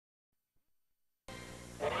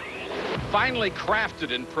Finely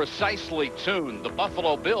crafted and precisely tuned, the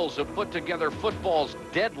Buffalo Bills have put together football's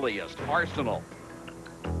deadliest arsenal.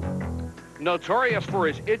 Notorious for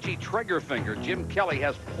his itchy trigger finger, Jim Kelly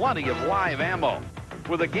has plenty of live ammo.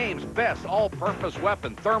 With the game's best all-purpose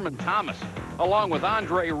weapon, Thurman Thomas, along with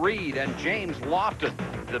Andre Reed and James Lofton,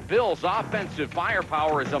 the Bills' offensive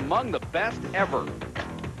firepower is among the best ever.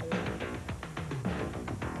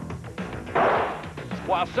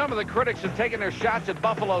 While some of the critics have taken their shots at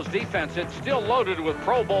Buffalo's defense, it's still loaded with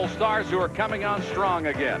Pro Bowl stars who are coming on strong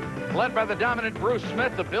again. Led by the dominant Bruce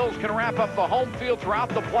Smith, the Bills can wrap up the home field throughout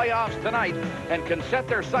the playoffs tonight and can set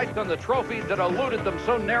their sights on the trophy that eluded them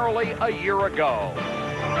so narrowly a year ago.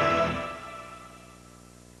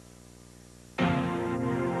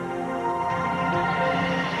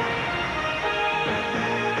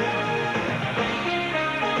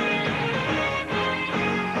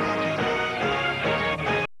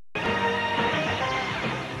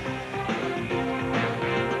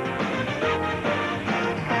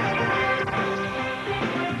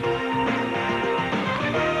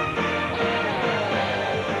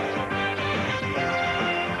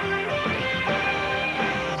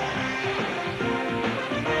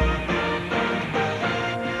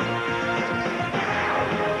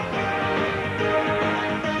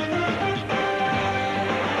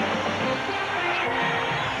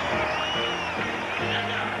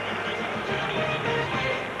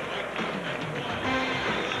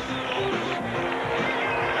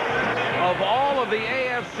 The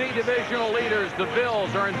AFC divisional leaders, the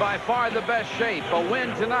Bills, are in by far the best shape. A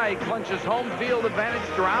win tonight clinches home field advantage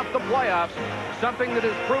throughout the playoffs, something that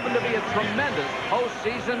has proven to be a tremendous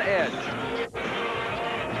postseason edge.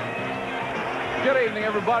 Good evening,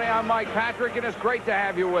 everybody. I'm Mike Patrick, and it's great to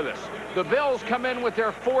have you with us. The Bills come in with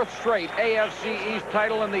their fourth straight AFC East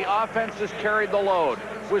title, and the offense has carried the load,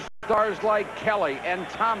 with stars like Kelly and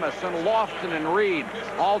Thomas and Lofton and Reed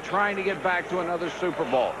all trying to get back to another Super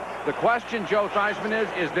Bowl. The question, Joe Theismann,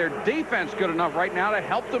 is their defense good enough right now to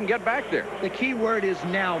help them get back there? The key word is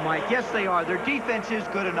now, Mike. Yes, they are. Their defense is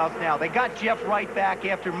good enough now. They got Jeff Wright back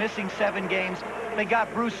after missing 7 games. They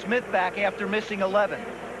got Bruce Smith back after missing 11.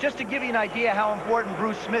 Just to give you an idea how important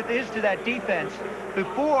Bruce Smith is to that defense,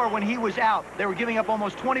 before, when he was out, they were giving up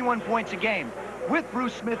almost 21 points a game. With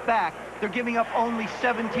Bruce Smith back, they're giving up only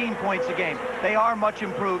 17 points a game. They are much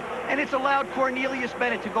improved, and it's allowed Cornelius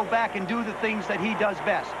Bennett to go back and do the things that he does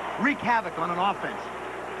best, wreak havoc on an offense.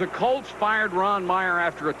 The Colts fired Ron Meyer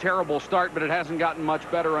after a terrible start, but it hasn't gotten much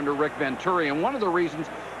better under Rick Venturi, and one of the reasons,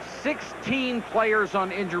 16 players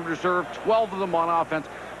on injured reserve, 12 of them on offense.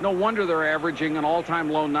 No wonder they're averaging an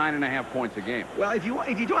all-time low 9.5 points a game. Well, if you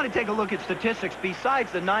want to take a look at statistics,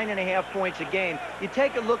 besides the 9.5 points a game, you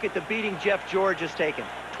take a look at the beating Jeff George has taken.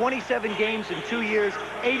 27 games in 2 years,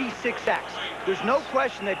 86 sacks. There's no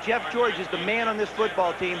question that Jeff George is the man on this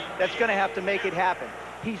football team that's going to have to make it happen.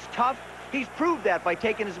 He's tough. He's proved that by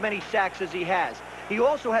taking as many sacks as he has. He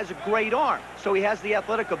also has a great arm, so he has the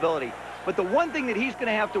athletic ability. But the one thing that he's going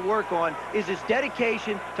to have to work on is his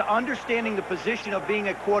dedication to understanding the position of being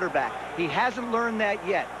a quarterback. He hasn't learned that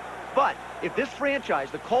yet. But if this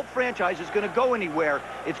franchise, the Colt franchise, is going to go anywhere,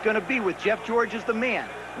 it's going to be with Jeff George as the man.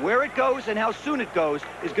 Where it goes and how soon it goes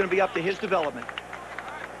is going to be up to his development.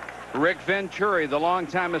 Rick Venturi, the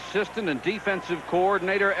longtime assistant and defensive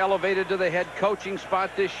coordinator, elevated to the head coaching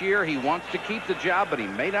spot this year. He wants to keep the job, but he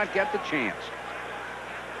may not get the chance.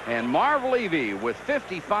 And Marv Levy, with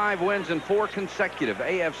 55 wins and 4 consecutive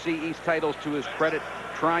AFC East titles to his credit,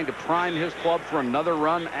 trying to prime his club for another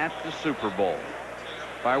run at the Super Bowl.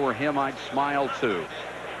 If I were him, I'd smile too.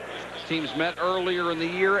 Teams met earlier in the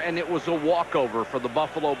year, and it was a walkover for the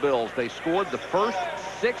Buffalo Bills. They scored the first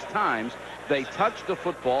 6 times they touched the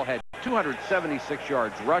football, had 276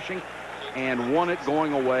 yards rushing, and won it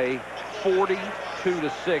going away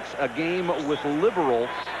 42-6, a game with liberal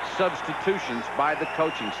substitutions by the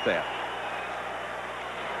coaching staff.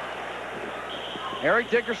 Eric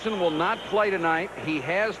Dickerson will not play tonight. He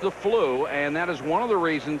has the flu, and that is one of the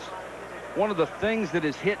reasons, one of the things that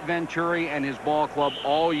has hit Venturi and his ball club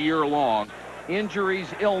all year long. Injuries,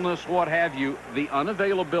 illness, what have you, the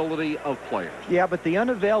unavailability of players. Yeah, but the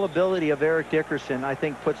unavailability of Eric Dickerson, I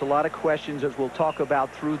think, puts a lot of questions, as we'll talk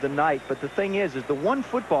about through the night. But the thing is the one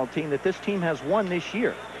football team that this team has won this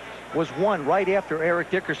year was won right after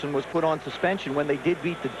Eric Dickerson was put on suspension when they did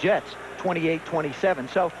beat the Jets 28-27.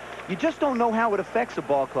 So you just don't know how it affects a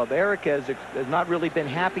ball club. Eric has not really been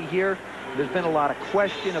happy here. There's been a lot of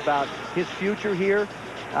question about his future here.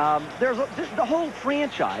 The whole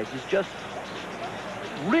franchise is just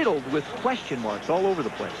riddled with question marks all over the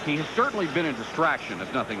place. He has certainly been a distraction,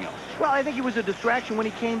 if nothing else. Well, I think he was a distraction when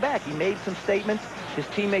he came back. He made some statements. His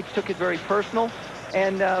teammates took it very personal.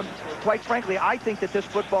 And quite frankly, I think that this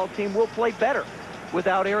football team will play better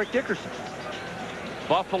without Eric Dickerson.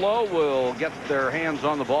 Buffalo will get their hands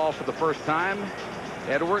on the ball for the first time.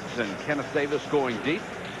 Edwards and Kenneth Davis going deep.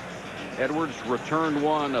 Edwards returned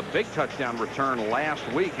one, a big touchdown return last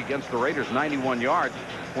week against the Raiders, 91 yards,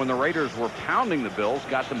 when the Raiders were pounding the Bills,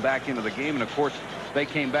 got them back into the game, and of course they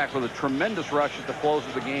came back with a tremendous rush at the close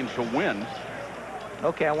of the game to win.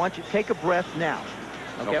 Okay, I want you to take a breath now.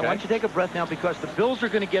 Okay, I want you to take a breath now, because the Bills are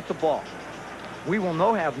going to get the ball. We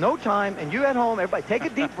will have no time, and you at home, everybody, take a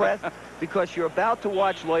deep breath, because you're about to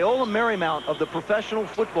watch Loyola Marymount of the professional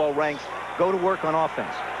football ranks go to work on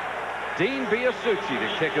offense. Dean Biasucci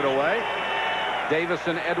to kick it away. Davis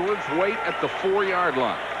and Edwards wait at the 4-yard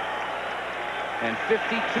line. And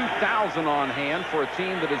 52,000 on hand for a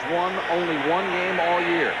team that has won only one game all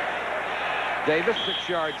year. Davis 6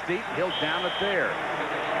 yards deep. He'll down it there.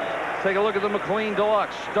 Take a look at the McLean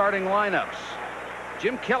Deluxe starting lineups.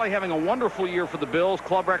 Jim Kelly having a wonderful year for the Bills.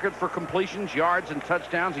 Club record for completions, yards, and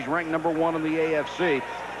touchdowns. He's ranked #1 in the AFC.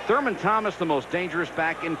 Thurman Thomas, the most dangerous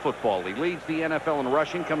back in football. He leads the NFL in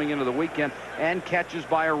rushing coming into the weekend and catches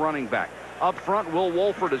by a running back. Up front, Will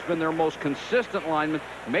Wolford has been their most consistent lineman.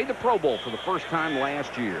 Made the Pro Bowl for the first time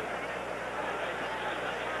last year.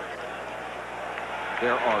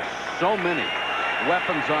 There are so many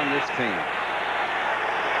weapons on this team.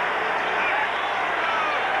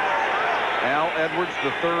 Al Edwards,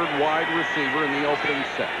 the third wide receiver in the opening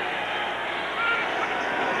set.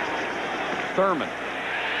 Thurman.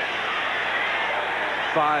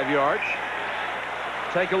 5 yards.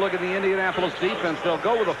 Take a look at the Indianapolis defense. They'll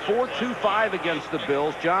go with a 4-2-5 against the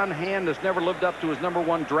Bills. John Hand has never lived up to his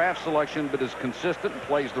 #1 draft selection, but is consistent and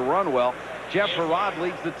plays the run well. Jeff Harrod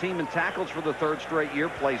leads the team in tackles for the 3rd straight year,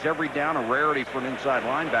 plays every down, a rarity for an inside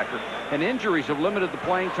linebacker. And injuries have limited the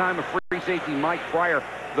playing time of free safety Mike Pryor.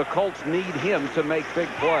 The Colts need him to make big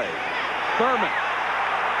plays. Thurman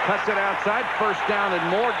cuts it outside, 1st down and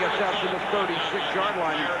more, gets out to the 36-yard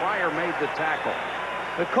line, and Pryor made the tackle.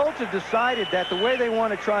 The Colts have decided that the way they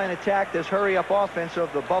want to try and attack this hurry-up offense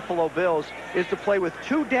of the Buffalo Bills is to play with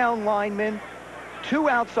 2 down linemen, 2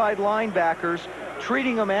 outside linebackers,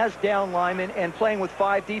 treating them as down linemen, and playing with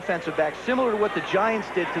 5 defensive backs, similar to what the Giants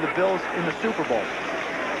did to the Bills in the Super Bowl.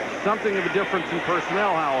 Something of a difference in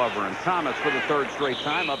personnel, however, and Thomas for the 3rd straight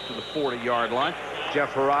time up to the 40-yard line.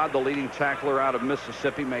 Jeff Harrod, the leading tackler out of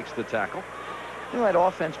Mississippi, makes the tackle. You know, that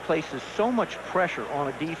offense places so much pressure on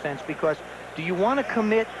a defense, because do you want to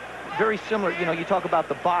commit very similar, you know, you talk about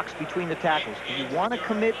the box between the tackles. Do you want to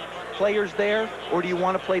commit players there, or do you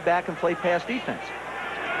want to play back and play pass defense?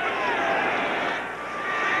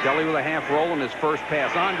 Kelly with a half roll in his first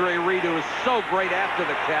pass. Andre Reed, who is so great after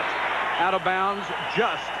the catch, out of bounds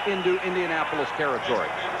just into Indianapolis territory.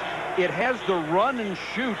 It has the run and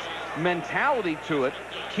shoot mentality to it,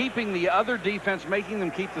 keeping the other defense, making them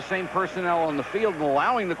keep the same personnel on the field and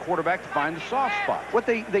allowing the quarterback to find the soft spot. What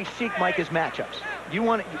they seek, Mike, is matchups.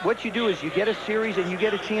 What you do is you get a series and you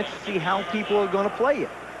get a chance to see how people are going to play you.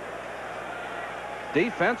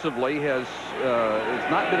 Defensively has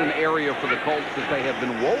not been an area for the Colts that they have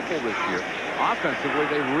been woeful this year. Offensively,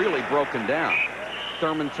 they've really broken down.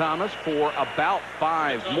 Thurman Thomas for about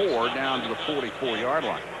 5 more down to the 44-yard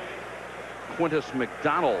line. Quintus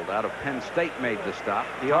McDonald out of Penn State made the stop.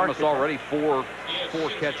 Thomas already 4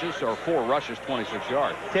 catches, or 4 rushes, 26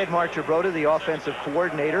 yards. Ted Marchibroda, the offensive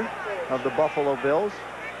coordinator of the Buffalo Bills,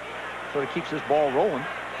 sort of keeps his ball rolling.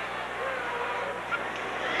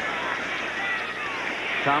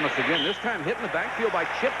 Thomas again, this time hitting the backfield by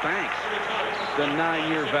Chip Banks, the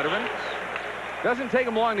 9-year veteran. Doesn't take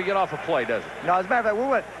him long to get off a play, does it? No, as a matter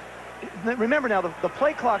of fact, remember now, the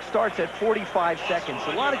play clock starts at 45 seconds.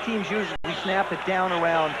 A lot of teams usually snap it down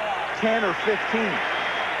around 10 or 15.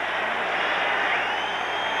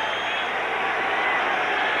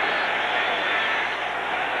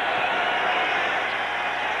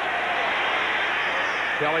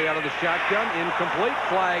 Kelly out of the shotgun, incomplete.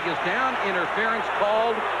 Flag is down. Interference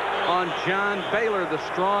called on John Baylor, the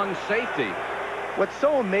strong safety. What's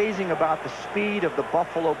so amazing about the speed of the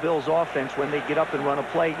Buffalo Bills offense when they get up and run a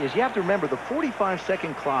play is you have to remember the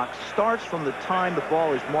 45-second clock starts from the time the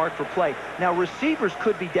ball is marked for play. Now, receivers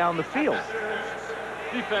could be down the field.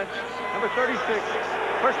 Defense, number 36,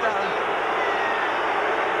 1st down.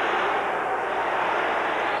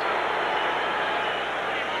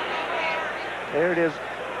 There it is.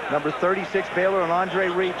 Number 36, Baylor, and Andre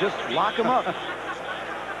Reed. Just lock him up.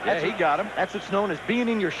 Yeah, he got him. That's what's known as being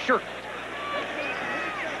in your shirt.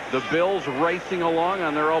 The Bills racing along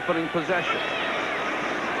on their opening possession.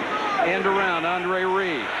 End around Andre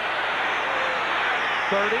Reed.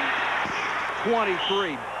 30,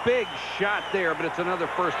 23. Big shot there, but it's another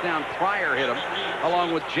first down. Pryor hit him,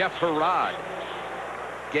 along with Jeff Herrod.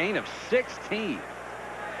 Gain of 16.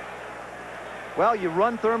 Well, you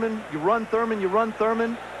run Thurman, you run Thurman, you run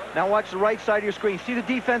Thurman. Now watch the right side of your screen. See the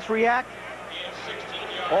defense react?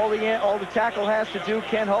 All the tackle has to do,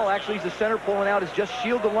 Ken Hull, actually he's the center pulling out, is just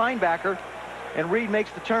shield the linebacker, and Reed makes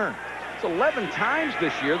the turn. It's 11 times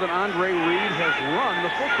this year that Andre Reed has run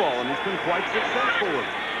the football, and he's been quite successful with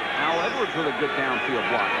it. Al Edwards with a good downfield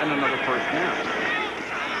block, and another first down.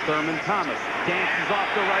 Thurman Thomas dances off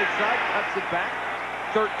the right side, cuts it back.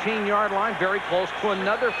 13-yard line, very close to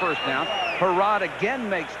another first down. Herrod again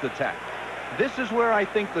makes the tackle. This is where I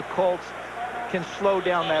think the Colts can slow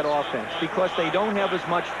down that offense because they don't have as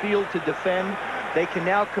much field to defend. They can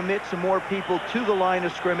now commit some more people to the line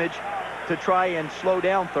of scrimmage to try and slow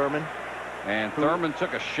down Thurman. And Thurman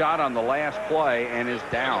took a shot on the last play and is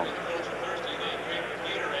down.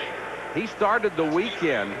 He started the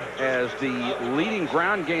weekend as the leading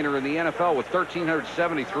ground gainer in the NFL with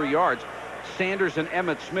 1,373 yards. Sanders and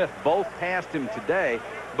Emmitt Smith both passed him today,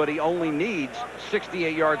 but he only needs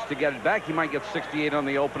 68 yards to get it back. He might get 68 on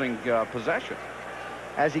the opening possession.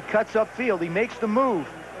 As he cuts upfield, he makes the move.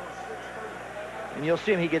 And you'll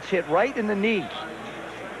see him, he gets hit right in the knee.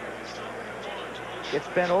 Gets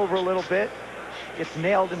bent over a little bit. Gets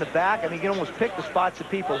nailed in the back. I mean, you can almost pick the spots that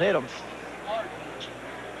people hit him.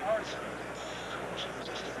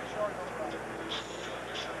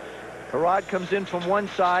 Herrod comes in from one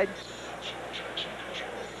side.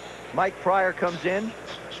 Mike Pryor comes in.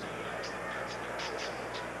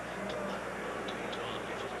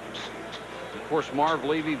 Of course, Marv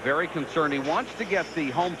Levy very concerned. He wants to get the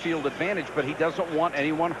home field advantage, but he doesn't want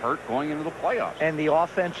anyone hurt going into the playoffs. And the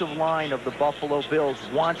offensive line of the Buffalo Bills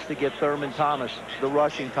wants to get Thurman Thomas the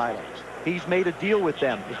rushing title. He's made a deal with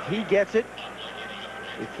them. If he gets it,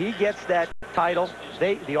 if he gets that title,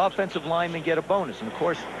 the offensive linemen get a bonus. And of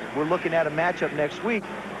course, we're looking at a matchup next week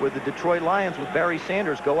where the Detroit Lions with Barry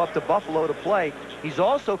Sanders go up to Buffalo to play. He's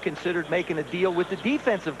also considered making a deal with the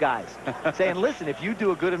defensive guys, saying, listen, if you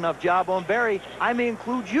do a good enough job on Barry, I may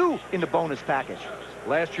include you in the bonus package.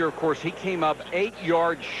 Last year, of course, he came up 8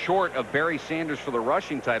 yards short of Barry Sanders for the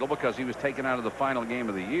rushing title because he was taken out of the final game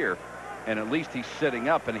of the year. And at least he's sitting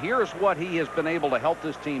up. And here's what he has been able to help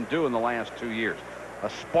this team do in the last 2 years. A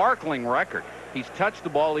sparkling record. He's touched the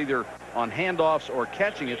ball either on handoffs or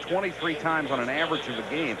catching it 23 times on an average of a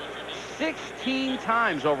game. 16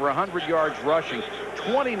 times over 100 yards rushing,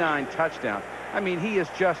 29 touchdowns. I mean, he is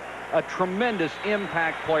just a tremendous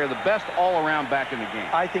impact player, the best all-around back in the game.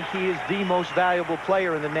 I think he is the most valuable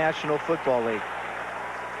player in the National Football League.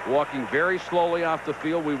 Walking very slowly off the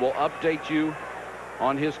field. We will update you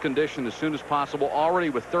on his condition as soon as possible. Already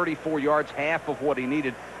with 34 yards, half of what he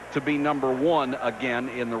needed to be #1 again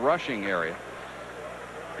in the rushing area.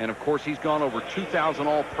 And of course, he's gone over 2,000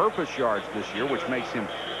 all-purpose yards this year, which makes him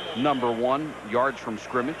 #1 yards from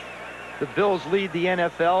scrimmage. The Bills lead the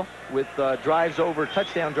NFL with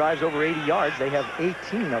touchdown drives over 80 yards. They have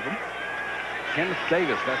 18 of them. Kenneth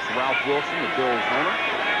Davis, that's Ralph Wilson, the Bills owner.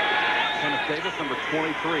 Kenneth Davis, number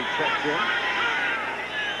 23, checks in.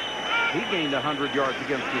 He gained 100 yards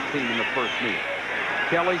against his team in the first meeting.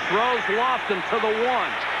 Kelly throws Lofton to the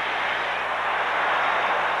 1.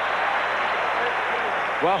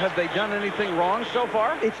 Well, have they done anything wrong so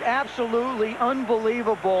far? It's absolutely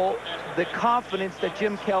unbelievable the confidence that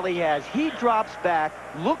Jim Kelly has. He drops back,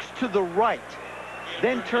 looks to the right,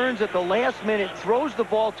 then turns at the last minute, throws the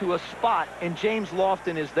ball to a spot, and James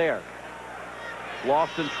Lofton is there.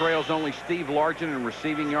 Lofton trails only Steve Largent in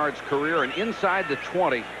receiving yards career, and inside the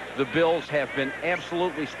 20, the Bills have been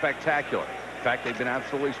absolutely spectacular. In fact, they've been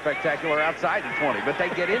absolutely spectacular outside the 20, but they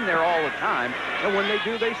get in there all the time, and when they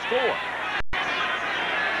do, they score.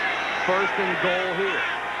 First and goal here.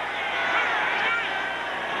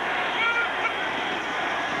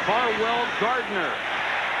 Harwell Gardner.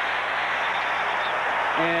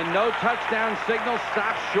 And no touchdown signal,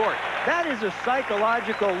 stopped short. That is a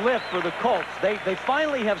psychological lift for the Colts. They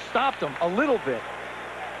finally have stopped them a little bit.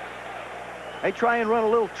 They try and run a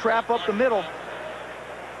little trap up the middle.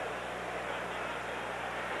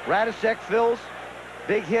 Radisek fills.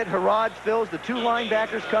 Big hit. Herrod fills. The two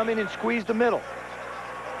linebackers come in and squeeze the middle.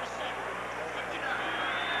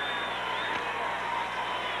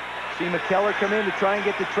 See McKellar come in to try and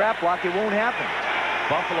get the trap block. It won't happen.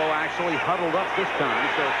 Buffalo actually huddled up this time,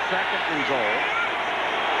 so second and goal.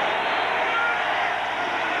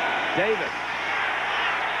 Davis.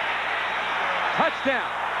 Touchdown.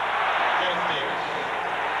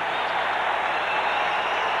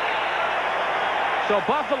 So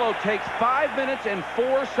Buffalo takes 5 minutes and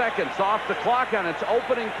 4 seconds off the clock on its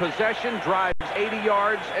opening possession, drives 80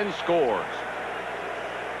 yards, and scores.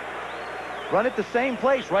 Run it the same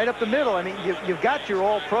place, right up the middle. I mean, you've got your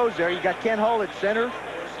all-pros there. You've got Ken Hull at center,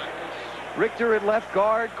 Richter at left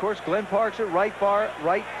guard. Of course, Glenn Parks at right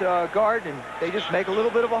guard, and they just make a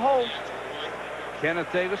little bit of a hole.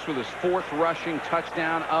 Kenneth Davis with his 4th rushing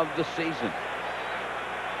touchdown of the season.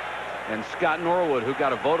 And Scott Norwood, who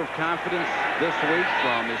got a vote of confidence this week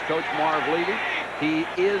from his coach Marv Levy. He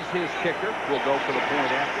is his kicker. Will go for the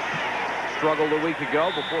point after. Struggled a week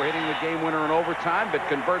ago before hitting the game winner in overtime, but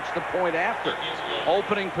converts the point after.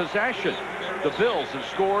 Opening possession. The Bills have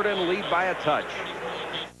scored and lead by a touch.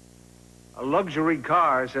 A luxury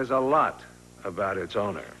car says a lot about its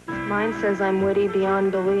owner. Mine says I'm witty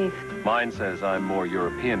beyond belief. Mine says I'm more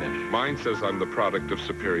Europeanish. Mine says I'm the product of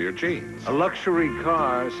superior genes. A luxury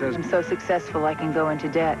car says I'm so successful I can go into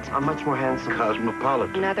debt. I'm much more handsome.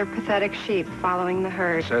 Cosmopolitan. Another pathetic sheep following the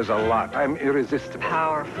herd. Says a lot. I'm irresistible.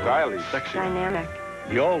 Powerful. Stylish. Sexy. Dynamic.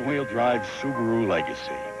 The all-wheel drive Subaru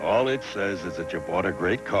Legacy. All it says is that you bought a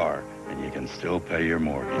great car and you can still pay your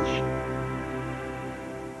mortgage.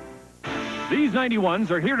 These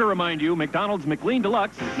 91s are here to remind you McDonald's McLean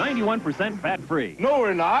Deluxe is 91% fat-free. No,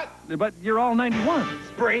 we're not. But you're all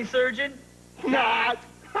 91s. Brain surgeon? Not.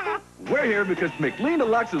 We're here because McLean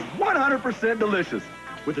Deluxe is 100% delicious.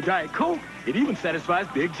 With a Diet Coke, it even satisfies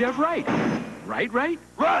Big Jeff Right. Right?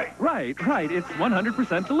 Right. Right. It's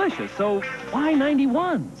 100% delicious. So why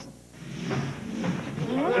 91s?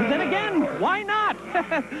 And then again, why not?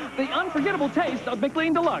 The unforgettable taste of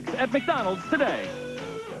McLean Deluxe at McDonald's today.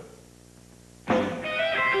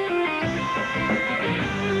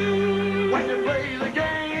 When you play the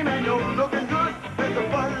game and you're looking good, there's a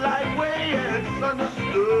Bud Light way and it's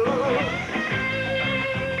understood.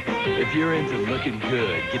 If you're into looking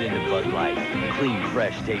good, get into Bud Light. Clean,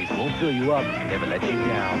 fresh taste won't fill you up, never let you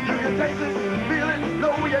down. Do you taste it, feel it,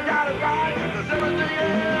 know you got it right? Cause everything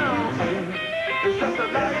else is just a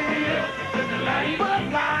light. Just a light.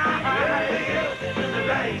 Bud Light. Just a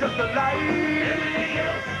light. Just a light. Everything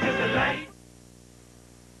else, just a light.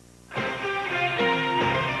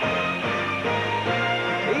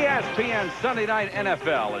 ESPN Sunday Night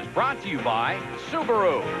NFL is brought to you by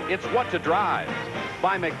Subaru. It's what to drive.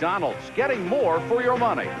 By McDonald's, getting more for your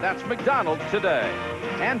money. That's McDonald's today.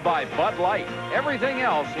 And by Bud Light. Everything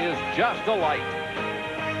else is just a light.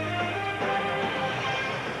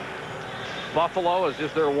 Buffalo, as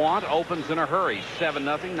is their wont, opens in a hurry.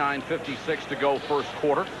 7-0, 9:56 to go first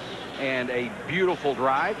quarter. And a beautiful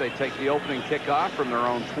drive. They take the opening kickoff from their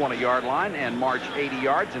own 20-yard line and march 80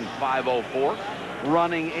 yards in 5:04.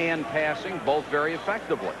 Running and passing, both very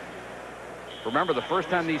effectively. Remember, the first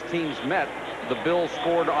time these teams met, the Bills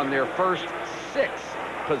scored on their first 6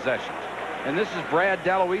 possessions. And this is Brad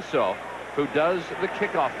Daloiso, who does the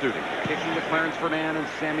kickoff duty, kicking to Clarence Vernan and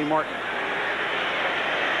Sammy Martin.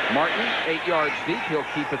 Martin, 8 yards deep. He'll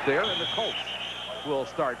keep it there, and the Colts will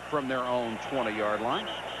start from their own 20-yard line.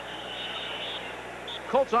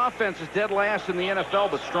 Colts offense is dead last in the NFL,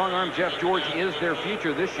 but strong-arm Jeff George is their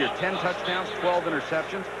future this year. 10 touchdowns, 12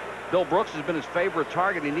 interceptions. Bill Brooks has been his favorite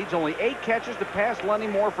target. He needs only 8 catches to pass Lenny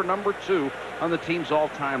Moore for number 2 on the team's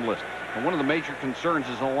all-time list. And one of the major concerns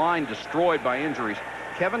is a line destroyed by injuries.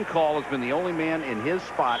 Kevin Call has been the only man in his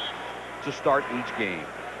spot to start each game.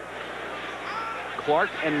 Clark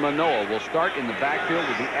and Manoa will start in the backfield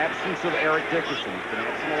with the absence of Eric Dickerson. He's been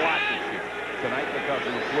absent a lot this year. Tonight because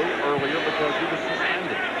of the flu, earlier because he was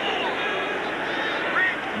suspended.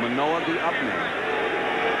 Manoa the up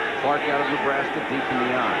man. Clark out of Nebraska deep in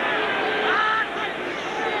the eye.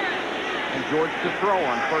 And George to throw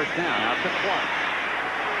on first down. Out to Clark.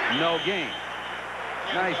 No gain.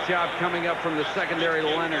 Nice job coming up from the secondary,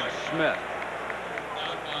 Leonard Smith.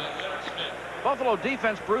 Buffalo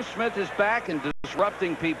defense, Bruce Smith is back and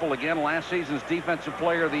disrupting people again. Last season's Defensive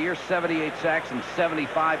Player of the Year, 78 sacks and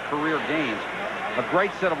 75 career games. A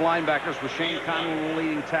great set of linebackers with Shane Conlon, the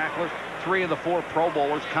leading tackler. 3 of the 4 Pro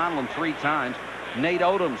Bowlers, Conlon 3 times. Nate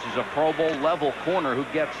Odoms is a Pro Bowl level corner who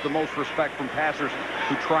gets the most respect from passers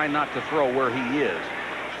who try not to throw where he is.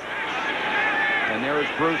 And there is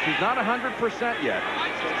Bruce. He's not 100% yet.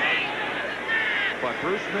 But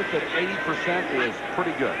Bruce Smith at 80% is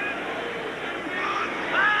pretty good.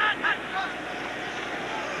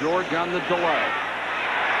 George on the delay.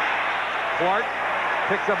 Clark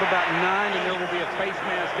picks up about 9, and there will be a face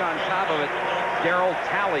mask on top of it. Darryl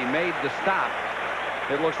Talley made the stop.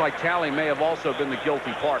 It looks like Talley may have also been the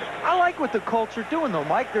guilty party. I like what the Colts are doing, though,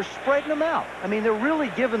 Mike. They're spreading them out. I mean, they're really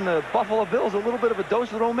giving the Buffalo Bills a little bit of a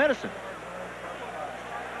dose of their own medicine.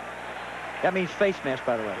 That means face mask,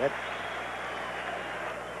 by the way.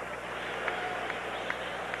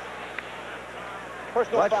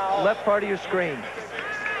 Watch left part of your screen. Well,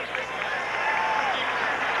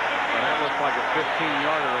 that looks like a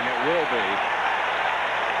 15-yarder, and it will be.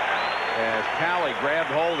 As Talley grabbed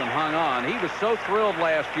hold and hung on. He was so thrilled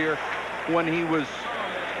last year when he was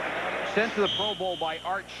sent to the Pro Bowl by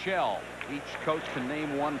Art Shell. Each coach can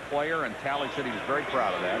name one player, and Talley said he was very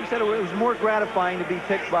proud of that. He said it was more gratifying to be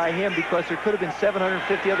picked by him because there could have been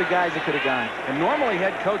 750 other guys that could have gone. And normally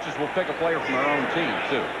head coaches will pick a player from their own team,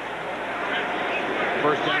 too.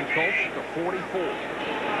 First down, Colts to 44.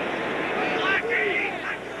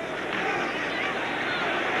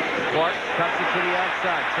 Clark cuts it to the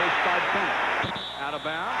outside, chased by Bennett. Out of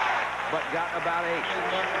bounds, but got about 8.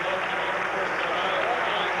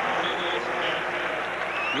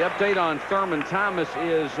 The update on Thurman Thomas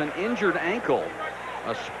is an injured ankle,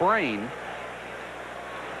 a sprain,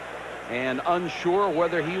 and unsure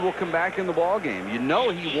whether he will come back in the ballgame. You know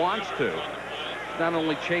he wants to. He's not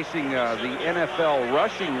only chasing the NFL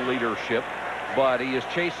rushing leadership, but he is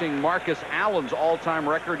chasing Marcus Allen's all-time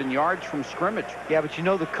record in yards from scrimmage. Yeah, but you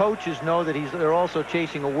know the coaches know that they're also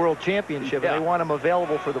chasing a world championship, and they want him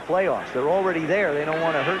available for the playoffs. They're already there. They don't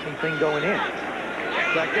want to hurt anything going in.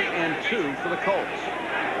 2nd and 2 for the Colts.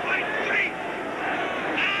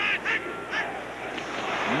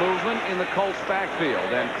 Movement in the Colts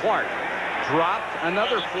backfield, and Clark dropped.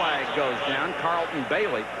 Another flag goes down. Carlton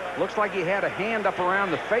Bailey looks like he had a hand up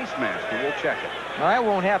around the face mask, and we'll check it. Now, that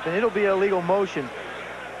won't happen. It'll be illegal motion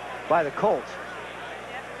by the Colts.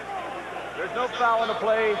 There's no foul in the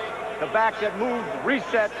play. The back that moved,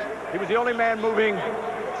 reset. He was the only man moving.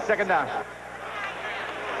 2nd down.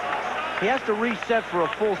 He has to reset for a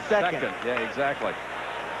full second. Yeah, exactly.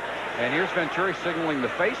 And here's Venturi signaling the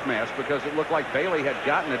face mask because it looked like Bailey had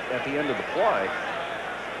gotten it at the end of the play.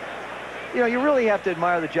 You know, you really have to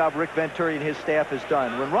admire the job Rick Venturi and his staff has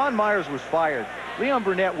done. When Ron Myers was fired, Leon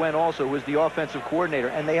Burnett went also, who was the offensive coordinator,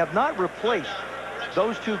 and they have not replaced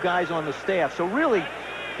those two guys on the staff. So really,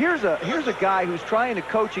 here's a guy who's trying to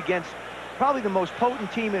coach against probably the most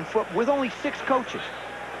potent team in football with only 6 coaches.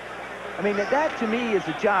 I mean, that to me is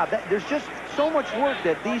a job. There's just so much work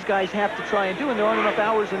that these guys have to try and do, and there aren't enough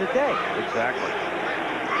hours in a day. Exactly.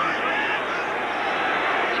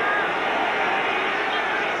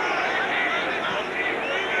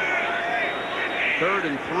 Third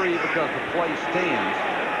and 3 because the play stands.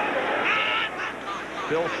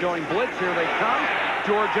 Bill showing blitz. Here they come.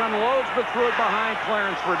 George unloads, but threw it behind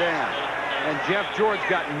Clarence for down. And Jeff George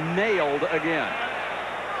got nailed again.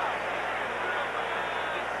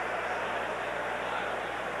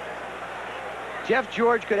 Jeff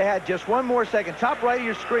George could have had just one more second. Top right of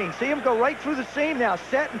your screen. See him go right through the seam now.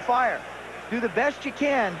 Set and fire. Do the best you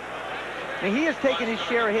can. And he has taken his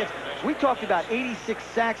share of hits. We talked about 86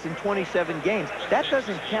 sacks in 27 games. That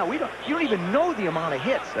doesn't count. You don't even know the amount of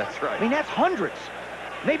hits. That's right. I mean, that's hundreds,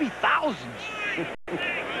 maybe thousands.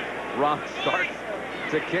 Ron starts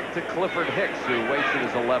to kick to Clifford Hicks, who waits at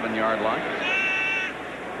his 11-yard line.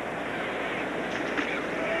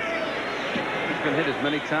 He's been hit as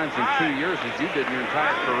many times in 2 years as you did in your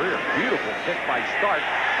entire career. Beautiful kick by Stark.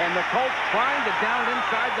 And the Colts trying to down it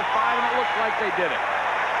inside the 5, and it looks like they did it.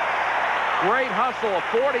 Great hustle, a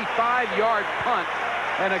 45-yard punt,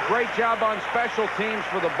 and a great job on special teams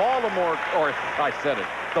for the Baltimore, or I said it,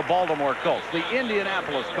 the Baltimore Colts, the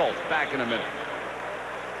Indianapolis Colts. Back in a minute.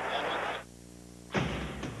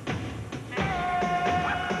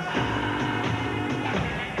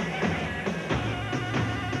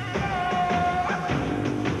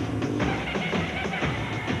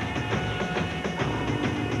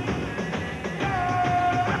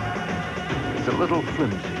 It's a little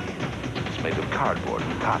flimsy. Made of cardboard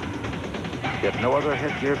and cotton. Yet no other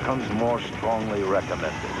headgear comes more strongly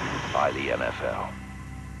recommended by the NFL.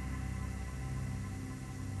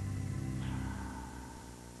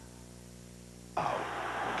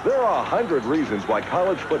 There are 100 reasons why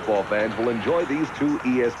college football fans will enjoy these 2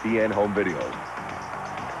 ESPN home videos.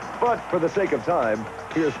 But for the sake of time,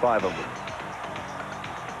 here's 5 of them.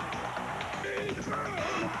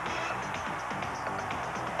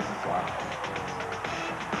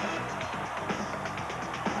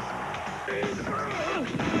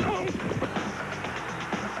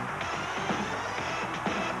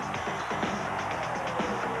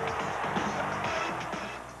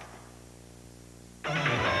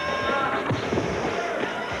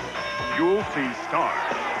 You'll see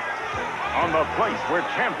stars on the place where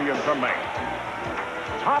champions are made.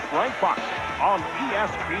 Top Rank Boxing on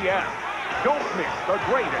ESPN. Don't miss the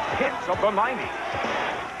greatest hits of the 90s.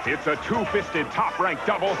 It's a 2-fisted Top Rank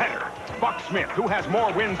doubleheader. Buck Smith, who has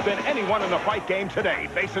more wins than anyone in the fight game today,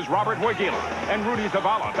 faces Robert Wagila, and Rudy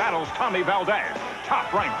Zavala battles Tommy Valdez.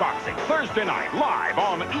 Top Rank Boxing, Thursday night, live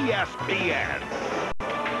on ESPN.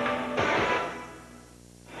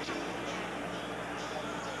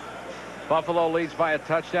 Buffalo leads by a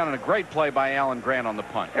touchdown and a great play by Alan Grant on the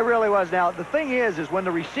punt. It really was. Now, the thing is when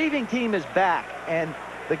the receiving team is back and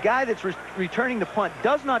the guy that's returning the punt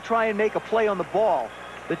does not try and make a play on the ball,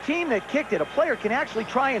 the team that kicked it, a player can actually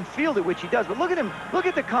try and field it, which he does. But look at him. Look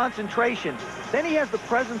at the concentration. Then he has the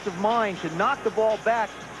presence of mind to knock the ball back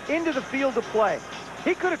into the field of play.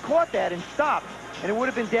 He could have caught that and stopped, and it would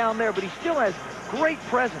have been down there, but he still has great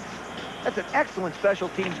presence. That's an excellent special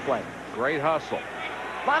teams play. Great hustle.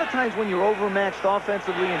 A lot of times when you're overmatched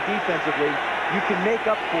offensively and defensively, you can make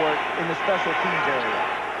up for it in the special teams area.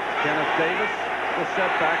 Kenneth Davis, the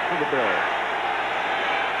setback for the Bills.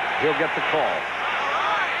 He'll get the call.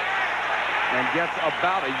 And gets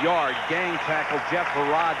about a yard. Gang tackle Jeff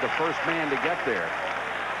Harrod, the first man to get there.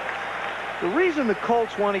 The reason the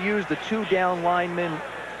Colts want to use the 2-down lineman,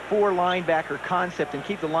 4 linebacker concept and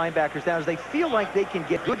keep the linebackers down is they feel like they can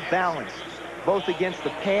get good balance both against the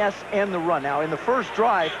pass and the run. Now, in the first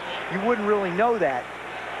drive, you wouldn't really know that.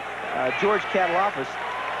 George Catalofis.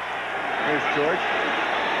 There's George.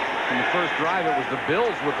 In the first drive, it was the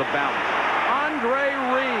Bills with the balance. Andre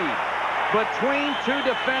Reed, between 2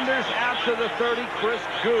 defenders out to the 30. Chris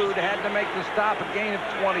Good had to make the stop, a gain of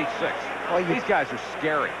 26. Well, these guys are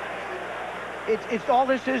scary. It's all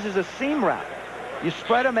this is a seam route. You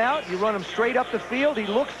spread them out, you run them straight up the field, he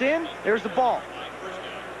looks in, there's the ball.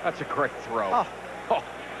 That's a correct throw. Oh,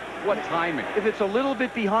 what timing. If it's a little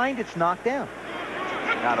bit behind, it's knocked down.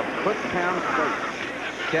 Out of Kutztown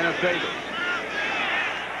State. Kenneth Davis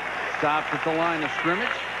stopped at the line of scrimmage.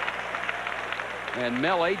 And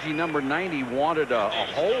Mel Agee, number 90, wanted a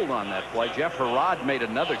hold on that play. Jeff Harrod made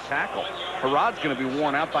another tackle. Harrod's going to be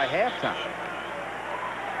worn out by halftime.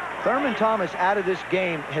 Thurman Thomas out of this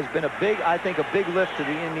game has been I think a big lift to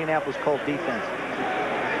the Indianapolis Colts defense.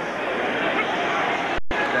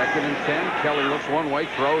 2nd and 10. Kelly looks one way,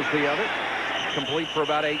 throws the other. Complete for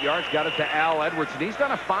about 8 yards. Got it to Al Edwards. And he's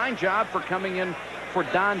done a fine job for coming in for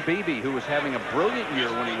Don Beebe, who was having a brilliant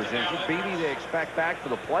year when he was injured. Beebe they expect back for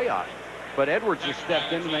the playoffs. But Edwards has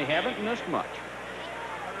stepped in, and they haven't missed much.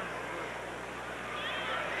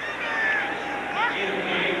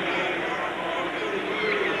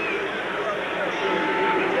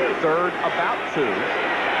 Third, about 2.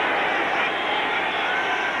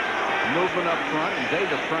 Movement up front, and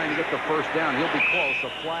Davis trying to get the first down. He'll be close.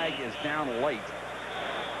 The flag is down late.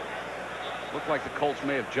 Looked like the Colts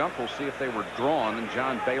may have jumped. We'll see if they were drawn. And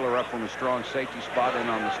John Baylor up from a strong safety spot in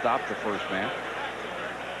on the stop, the first man.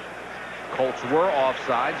 Colts were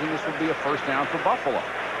offsides, and this would be a first down for Buffalo.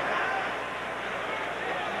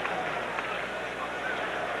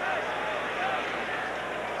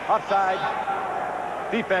 Offside.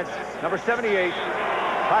 Defense, number 78.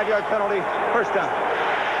 5-yard penalty, first down.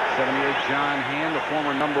 78, John Hand, the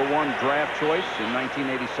former number 1 draft choice in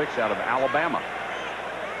 1986 out of Alabama.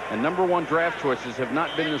 And number 1 draft choices have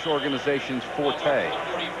not been this organization's forte.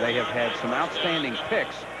 They have had some outstanding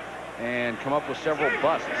picks and come up with several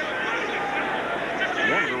busts.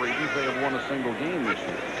 One of the reasons they have won a single game this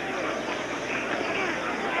year.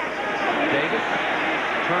 Davis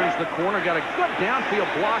turns the corner, got a good downfield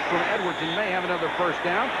block from Edwards, and may have another first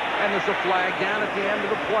down. And there's a flag down at the end of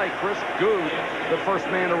the play. Chris Good, the first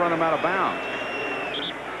man to run him out of bounds.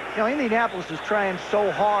 You know, Indianapolis is trying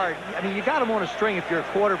so hard. I mean, you got them on a string if you're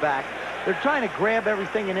a quarterback. They're trying to grab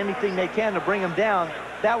everything and anything they can to bring them down.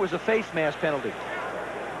 That was a face mask penalty.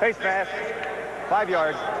 Face mask, 5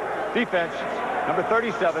 yards. Defense, number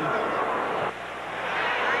 37.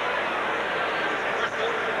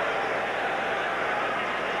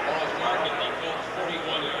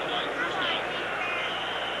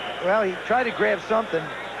 Well, he tried to grab something.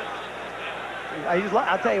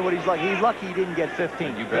 I'll tell you what he's lucky. He's lucky he didn't get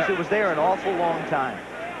 15 because it was there an awful long time.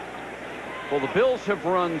 Well, the Bills have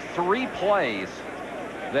run 3 plays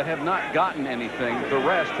that have not gotten anything. The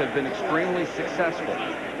rest have been extremely successful.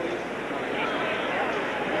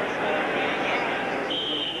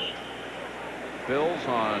 Bills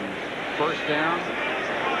on first down,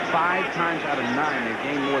 5 times out of 9 they've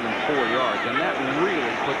gained more than 4 yards, and that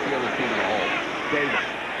really puts the other team in a hole. Davis,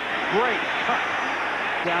 great cut.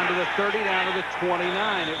 Down to the 30, down to the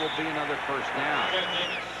 29. It will be another first down.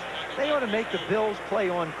 They ought to make the Bills play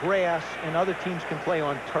on grass, and other teams can play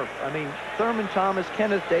on turf. I mean, Thurman Thomas,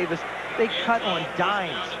 Kenneth Davis, they cut on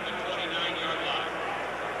dimes.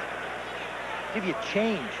 Give you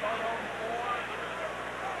change.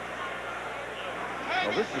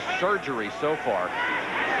 Well, this is surgery so far.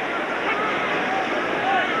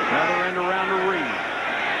 Another end around to Reed.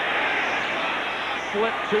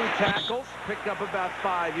 Slip 2 tackles, picked up about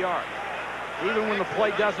 5 yards. Even when the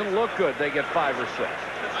play doesn't look good, they get 5 or 6.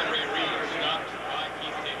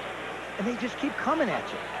 And they just keep coming at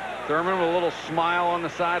you. Thurman with a little smile on the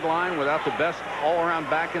sideline without the best all-around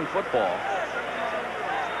back in football.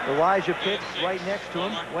 Elijah Pitts right next to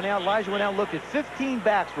him. Elijah went out and looked at 15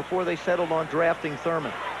 backs before they settled on drafting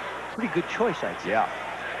Thurman. Pretty good choice, I'd say. Yeah.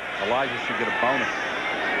 Elijah should get a bonus.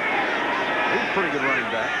 He's a pretty good running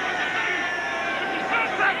back.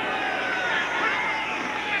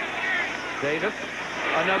 Davis,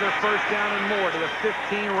 another first down and more to the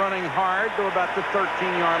 15, running hard to about the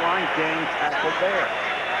 13-yard line. Gang tackle there.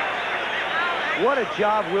 What a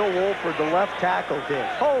job Will Wolford, the left tackle, did.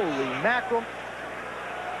 Holy mackerel.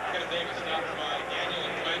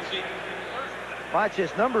 Watch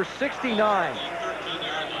this, number 69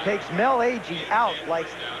 takes Mel Agee out like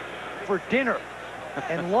for dinner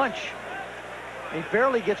and lunch. He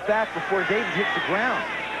barely gets back before Davis hits the ground.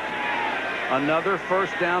 Another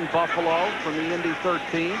first down, Buffalo from the Indy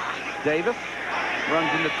 13. Davis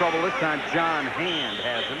runs into trouble this time. John Hand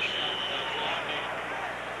has him.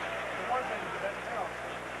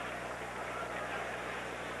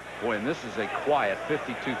 Boy, and this is a quiet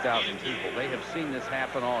 52,000 people. They have seen this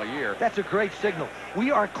happen all year. That's a great signal.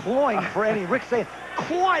 We are clawing for any. Rick's saying,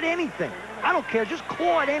 claw at anything. I don't care. Just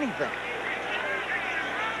claw at anything.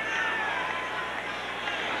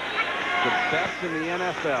 The best in the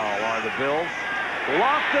NFL are the Bills.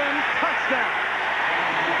 Lofton, touchdown.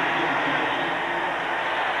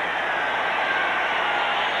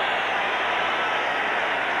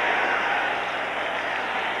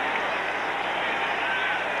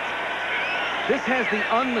 This has the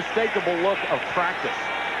unmistakable look of practice.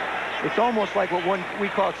 It's almost like what we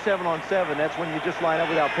call 7-on-7. That's when you just line up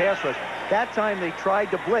without pass rush. That time they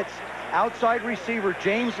tried to blitz. Outside receiver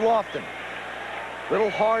James Lofton.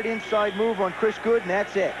 Little hard inside move on Chris Good, and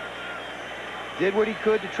that's it. Did what he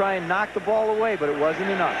could to try and knock the ball away, but it wasn't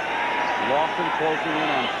enough. Lofton closing in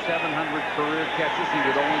on 700 career catches. He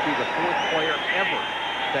would only be the 4th player ever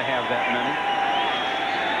to have that many.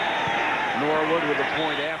 Norwood with a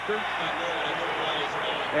point after.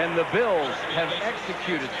 And the Bills have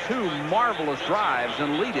executed 2 marvelous drives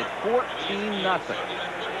and lead it 14-0.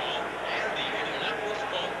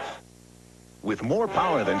 With more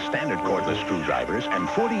power than standard cordless screwdrivers and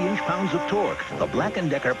 40-inch pounds of torque, the Black &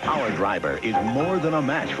 Decker Power Driver is more than a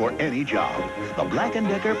match for any job. The Black &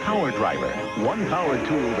 Decker Power Driver, one power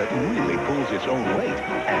tool that really pulls its own weight,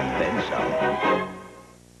 and then some.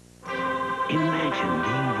 Imagine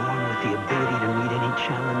being born with the ability to meet any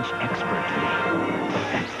challenge expertly.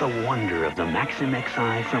 That's the wonder of the Maxim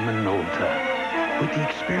XI from Minolta. With the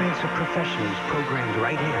experience of professionals programmed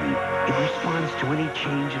right in, it responds to any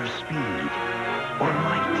change of speed, or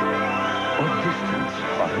light, or distance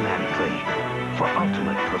automatically. For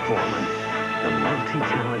ultimate performance, the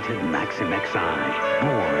multi-talented Maxim XI,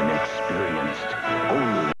 born experienced,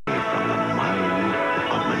 only from the mind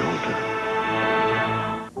of Minolta.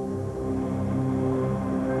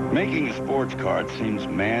 Making a sports card seems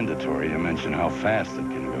mandatory to mention how fast it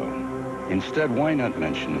can go. Instead, why not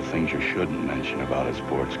mention the things you shouldn't mention about a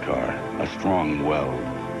sports car? A strong weld,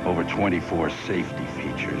 over 24 safety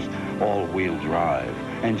features, all-wheel drive,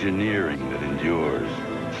 engineering that endures.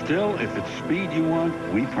 Still, if it's speed you want,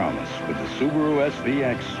 we promise, with the Subaru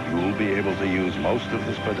SVX, you'll be able to use most of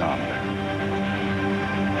the speedometer.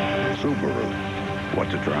 Subaru, what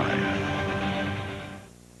to drive.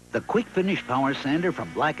 The Quick Finish Power Sander from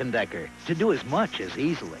Black & Decker. To do as much as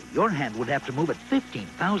easily, your hand would have to move at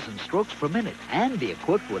 15,000 strokes per minute and be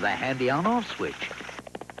equipped with a handy on-off switch.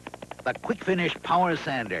 The Quick Finish Power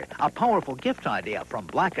Sander, a powerful gift idea from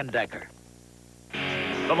Black & Decker.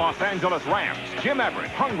 The Los Angeles Rams, Jim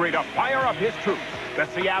Everett, hungry to fire up his troops. The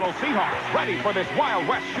Seattle Seahawks, ready for this Wild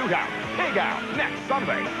West shootout. Big Out, next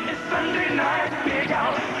Sunday. It's Sunday night, Big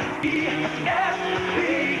Out, ESPN.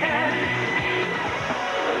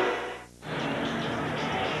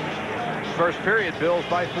 First period, Bills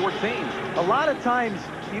by 14. A lot of times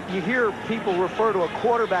you hear people refer to a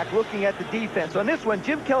quarterback looking at the defense. On this one,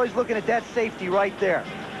 Jim Kelly's looking at that safety right there.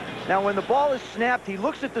 Now, when the ball is snapped, he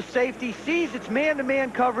looks at the safety, sees it's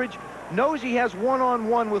man-to-man coverage, knows he has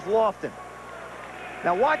one-on-one with Lofton.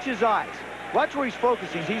 Now, watch his eyes. Watch where he's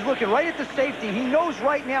focusing. He's looking right at the safety. He knows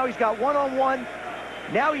right now he's got one-on-one.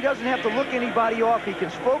 Now he doesn't have to look anybody off. He can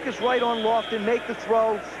focus right on Lofton, make the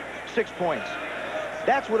throw, 6 points.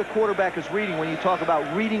 That's what a quarterback is reading when you talk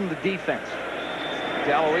about reading the defense.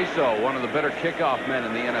 Galoiso, one of the better kickoff men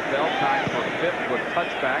in the NFL, tied for 5th with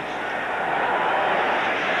touchbacks.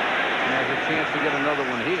 And has a chance to get another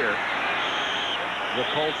one here. The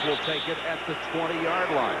Colts will take it at the 20-yard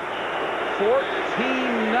line.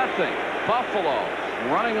 14-0. Buffalo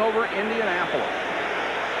running over Indianapolis.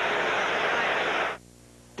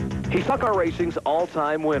 He's Stock Car Racing's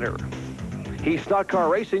all-time winner. He's Stock Car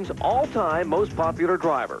Racing's all-time most popular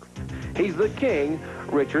driver. He's the king,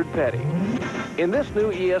 Richard Petty. In this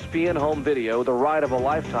new ESPN home video, The Ride of a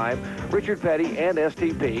Lifetime, Richard Petty and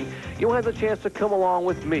STP, you'll have the chance to come along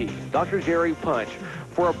with me, Dr. Jerry Punch,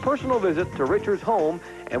 for a personal visit to Richard's home,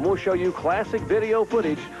 and we'll show you classic video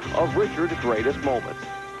footage of Richard's greatest moments.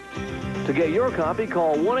 To get your copy,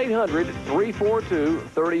 call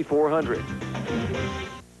 1-800-342-3400.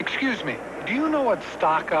 Excuse me, do you know what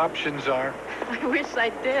stock options are? I wish I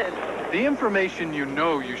did. The information you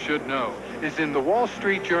know you should know is in the Wall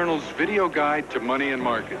Street Journal's video guide to money and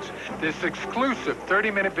markets. This exclusive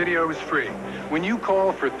 30-minute video is free. When you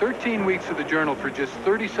call for 13 weeks of the journal for just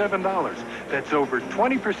 $37, that's over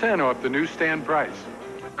 20% off the newsstand price.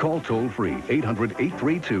 Call toll-free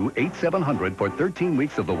 800-832-8700 for 13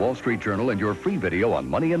 weeks of the Wall Street Journal and your free video on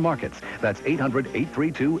money and markets. That's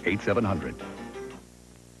 800-832-8700.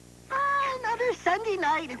 Another Sunday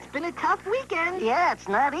night. It's been a tough weekend. Yeah, it's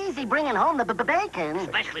not easy bringing home the bacon.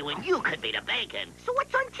 Especially when you could be the bacon. So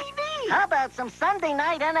what's on TV? How about some Sunday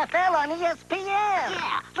night NFL on ESPN?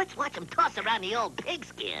 Yeah, let's watch them toss around the old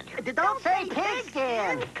pigskin. Don't say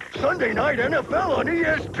pigskin. Sunday night NFL on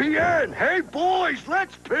ESPN. Hey, boys,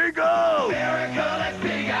 let's pig out. America, let's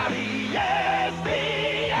pig out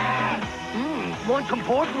ESPN. Want some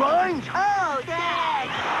pork rinds? Oh, Dad,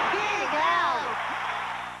 pig out.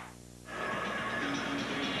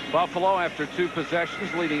 Buffalo, after 2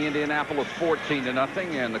 possessions, leading Indianapolis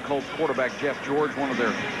 14-0, and the Colts quarterback Jeff George, one of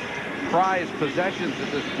their prized possessions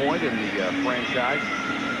at this point in the franchise.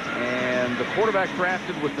 And the quarterback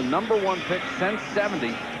drafted with the #1 pick since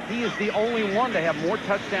 '70. He is the only one to have more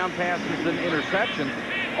touchdown passes than interceptions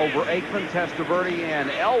over Aikman, Testaverde,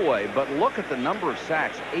 and Elway. But look at the number of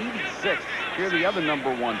sacks, 86. Here are the other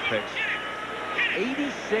 #1 picks.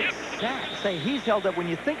 86 sacks. Say, he's held up. When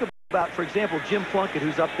you think about, for example, Jim Plunkett,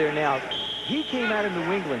 who's up there now, he came out of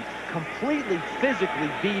New England completely physically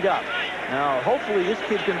beat up. Now, hopefully this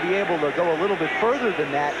kid's going to be able to go a little bit further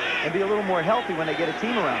than that and be a little more healthy when they get a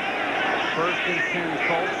team around. First and 10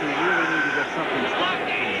 Colts, who really need to get something started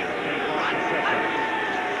here.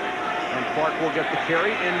 And Clark will get the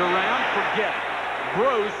carry, end around, forget it.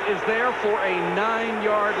 Bruce is there for a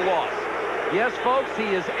 9-yard loss. Yes, folks,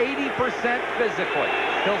 he is 80% physically.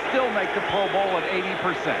 He'll still make the Pro Bowl at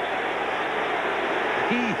 80%.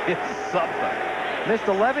 He is something. Missed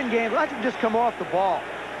 11 games. Watch him just come off the ball.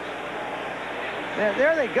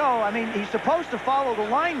 There they go. I mean, he's supposed to follow the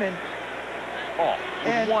lineman. Oh,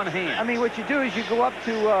 with one hand. I mean, what you do is you go up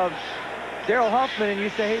to Daryl Huffman and you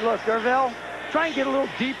say, hey, look, Darvell, try and get a little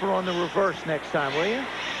deeper on the reverse next time, will you?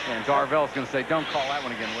 And Darvell's going to say, don't call that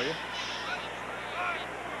one again, will you?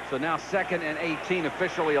 So now 2nd and 18,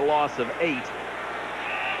 officially a loss of 8.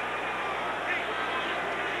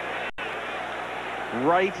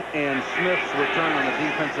 Wright and Smith's return on the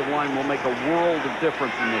defensive line will make a world of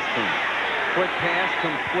difference in this team. Quick pass,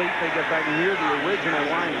 complete. They get back near the original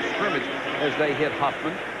line of scrimmage as they hit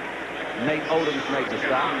Huffman. Nate Odoms made the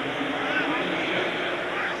stop.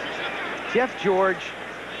 Jeff George,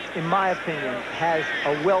 in my opinion, has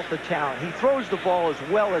a wealth of talent. He throws the ball as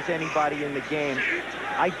well as anybody in the game.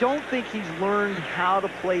 I don't think he's learned how to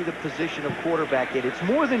play the position of quarterback yet. It's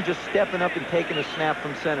more than just stepping up and taking a snap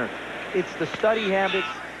from center. It's the study habits.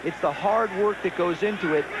 It's the hard work that goes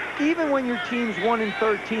into it. Even when your team's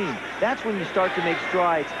 1-13, that's when you start to make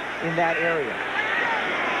strides in that area.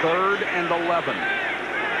 3rd and 11.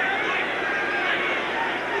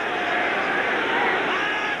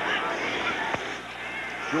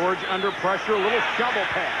 George under pressure, a little shovel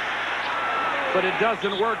pass. But it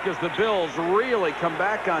doesn't work as the Bills really come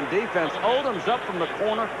back on defense. Odom's up from the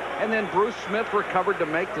corner, and then Bruce Smith recovered to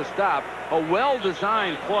make the stop. A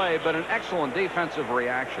well-designed play, but an excellent defensive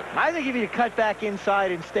reaction. I think if he had cut back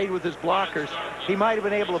inside and stayed with his blockers, he might have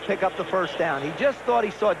been able to pick up the first down. He just thought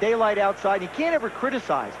he saw daylight outside. You can't ever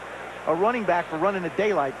criticize a running back for running at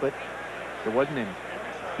daylight, but there wasn't any.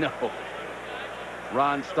 No.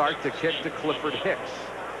 Ron Stark to kick to Clifford Hicks,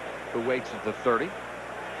 who waits at the 30.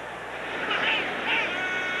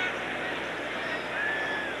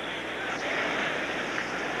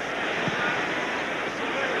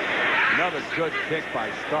 Another good kick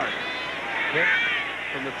by Stark. Hicks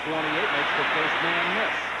from the 28 makes the first man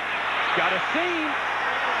miss. Got a seam.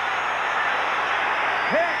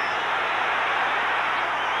 Hicks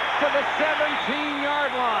to the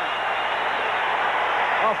 17-yard line.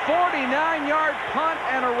 A 49-yard punt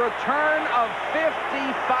and a return of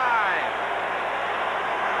 55.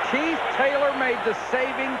 Keith Taylor made the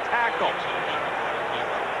saving tackle.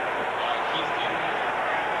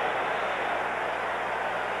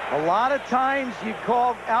 A lot of times you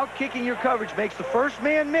call out kicking your coverage, makes the first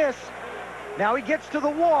man miss. Now he gets to the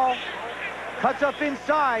wall, cuts up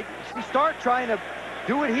inside. You start trying to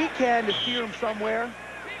do what he can to steer him somewhere.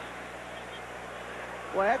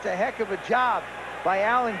 Well, that's a heck of a job by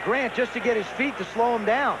Alan Grant just to get his feet to slow him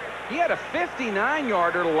down. He had a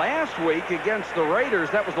 59-yarder last week against the Raiders.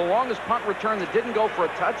 That was the longest punt return that didn't go for a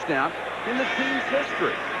touchdown in the team's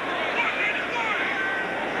history.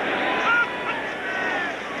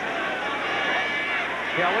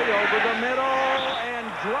 Kelly over the middle and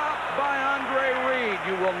dropped by Andre Reed.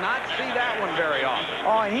 You will not see that one very often.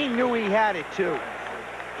 Oh, and he knew he had it, too.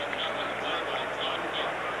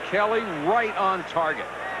 Kelly right on target.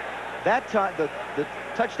 That time, the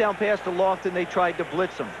touchdown pass to Lofton, they tried to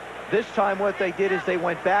blitz him. This time what they did is they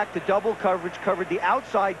went back to double coverage, covered the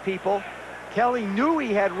outside people. Kelly knew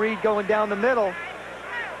he had Reed going down the middle,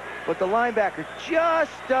 but the linebacker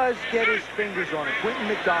just does get his fingers on it. Quentin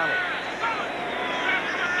McDonald.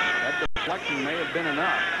 That deflection may have been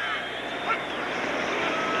enough.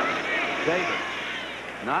 Davis,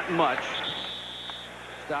 not much.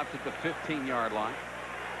 Stopped at the 15-yard line.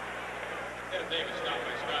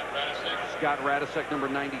 Scott Radisek, number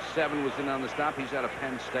 97, was in on the stop. He's out of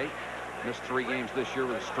Penn State. Missed 3 games this year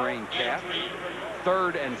with a strained calf.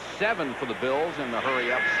 3rd and 7 for the Bills, and the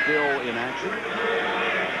hurry up still in action.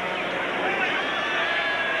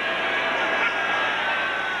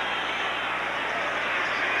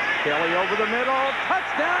 Kelly over the middle.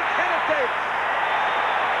 Touchdown, Kenneth Davis.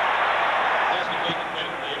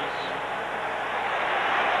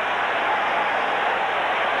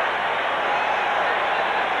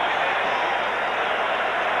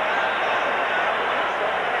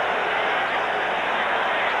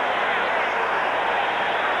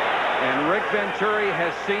 Rick Venturi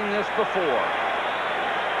has seen this before.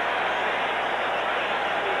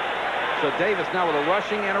 So Davis now with a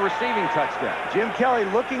rushing and a receiving touchdown. Jim Kelly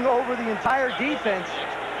looking over the entire defense.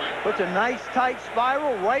 Puts a nice tight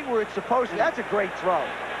spiral right where it's supposed to. That's a great throw.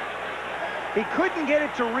 He couldn't get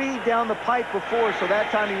it to Reed down the pipe before, so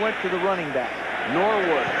that time he went to the running back.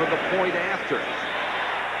 Norwood for the point after.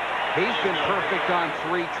 He's been perfect on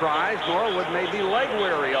 3 tries. Norwood may be leg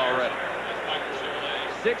weary already.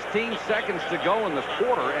 16 seconds to go in the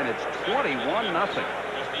quarter, and it's 21-0.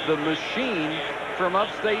 The machine from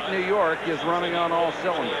upstate New York is running on all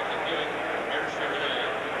cylinders.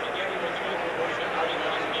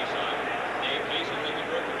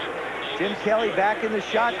 Jim Kelly back in the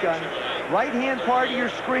shotgun. Right-hand part of your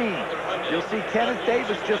screen. You'll see Kenneth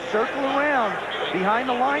Davis just circle around behind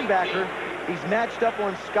the linebacker. He's matched up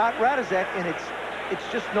on Scott Radisek, and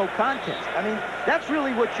it's just no contest. I mean, that's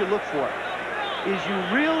really what you look for. Is you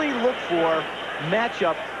really look for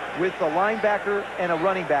matchup with a linebacker and a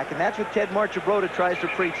running back, and that's what Ted Marchibroda tries to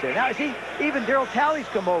preach there. Now, see, even Darryl Talley's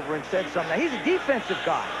come over and said something. Now, he's a defensive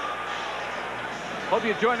guy. Hope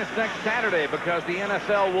you join us next Saturday because the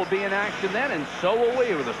NFL will be in action then, and so will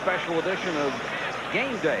we with a special edition of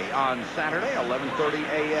Game Day on Saturday, 11:30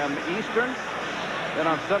 a.m. Eastern. Then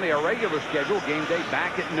on Sunday, our regular schedule, Game Day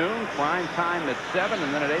back at noon, prime time at 7,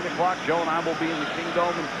 and then at 8 o'clock, Joe and I will be in the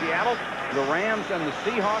Kingdome in Seattle. The Rams and the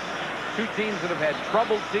Seahawks, 2 teams that have had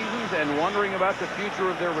troubled seasons and wondering about the future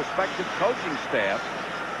of their respective coaching staffs.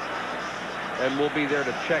 And we'll be there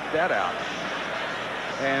to check that out.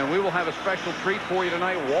 And we will have a special treat for you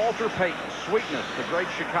tonight. Walter Payton, Sweetness, the great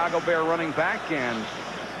Chicago Bear running back, and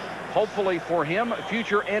hopefully for him, a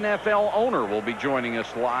future NFL owner will be joining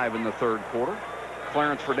us live in the 3rd quarter.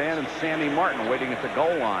 Clarence Verdun and Sandy Martin waiting at the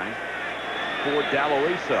goal line for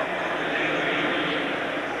Daloiso.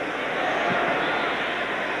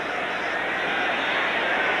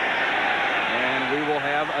 And we will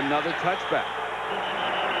have another touchback.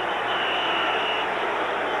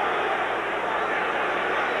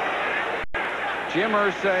 Jim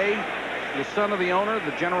Irsay, the son of the owner,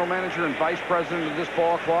 the general manager and vice president of this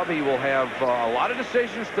ball club, he will have a lot of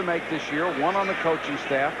decisions to make this year, one on the coaching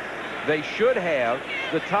staff. They should have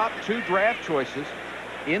the top 2 draft choices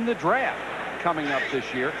in the draft coming up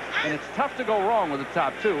this year, and it's tough to go wrong with the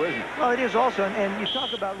top 2, isn't it? Well, it is also, and you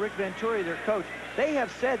talk about Rick Venturi, their coach. They have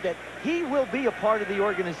said that he will be a part of the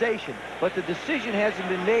organization, but the decision hasn't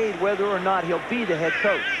been made whether or not he'll be the head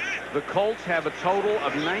coach. The Colts have a total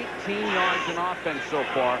of 19 yards in offense so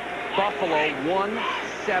far. Buffalo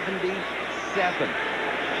 177.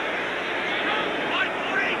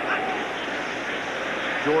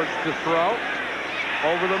 George to throw.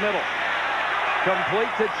 Over the middle.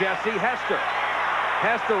 Complete to Jesse Hester.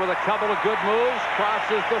 Hester with a couple of good moves,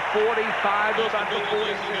 crosses the 45 to about the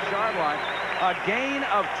 46-yard line. A gain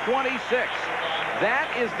of 26. That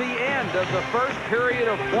is the end of the first period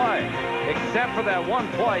of play. Except for that one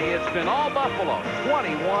play, it's been all Buffalo,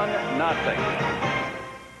 21-0.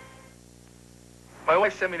 My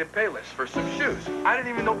wife sent me to Payless for some shoes. I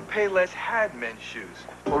didn't even know Payless had men's shoes.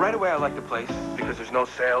 Well, right away I liked the place because there's no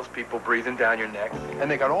salespeople breathing down your neck, and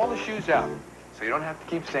they got all the shoes out. So you don't have to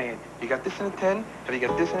keep saying, you got this in a 10, have you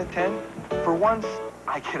got this in a 10? For once,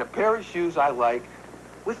 I get a pair of shoes I like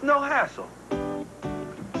with no hassle.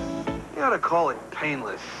 You ought to call it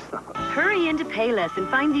painless. Hurry into Payless and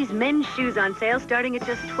find these men's shoes on sale starting at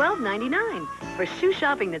just $12.99 for shoe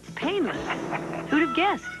shopping that's painless. Who'd have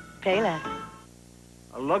guessed? Payless.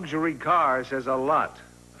 A luxury car says a lot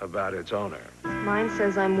about its owner. Mine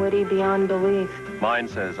says I'm witty beyond belief. Mine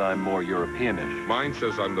says I'm more Europeanish. Mine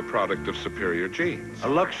says I'm the product of superior genes. A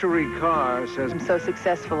luxury car says I'm so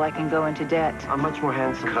successful I can go into debt. I'm much more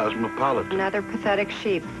handsome. Cosmopolitan. Another pathetic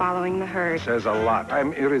sheep following the herd. Says a lot.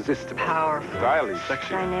 I'm irresistible. Powerful. Stylish. Sexy.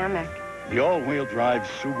 Dynamic. The all-wheel drive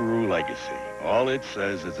Subaru Legacy. All it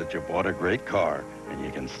says is that you bought a great car and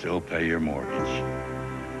you can still pay your mortgage.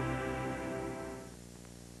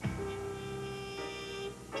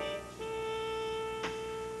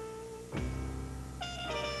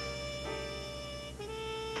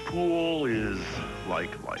 Pool is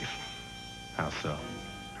like life. How so?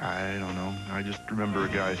 I don't know. I just remember a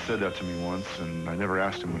guy said that to me once, and I never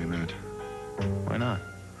asked him what he meant. Why not?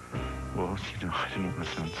 Well, you know, I didn't want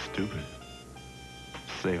to sound stupid.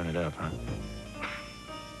 Saving it up, huh?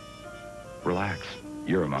 Relax.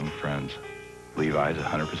 You're among friends. Levi's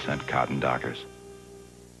 100% cotton Dockers.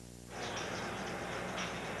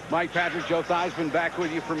 Mike Patrick, Joe Theismann back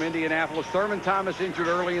with you from Indianapolis. Thurman Thomas injured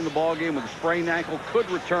early in the ballgame with a sprained ankle,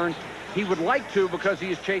 could return. He would like to because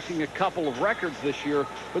he is chasing a couple of records this year.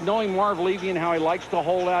 But knowing Marv Levy and how he likes to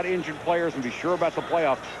hold out injured players and be sure about the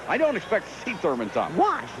playoffs, I don't expect to see Thurman Thomas.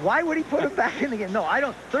 Why? Why would he put him back in again? No, I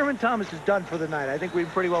don't. Thurman Thomas is done for the night. I think we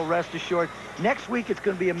can pretty well rest assured. Next week, it's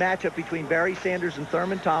going to be a matchup between Barry Sanders and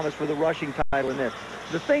Thurman Thomas for the rushing title in this.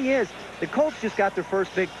 The thing is, the Colts just got their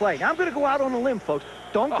first big play. Now, I'm going to go out on a limb, folks.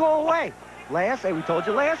 Don't go away. We told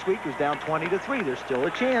you last week, it was down 20-3. There's still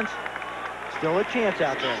a chance. Still a chance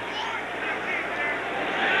out there.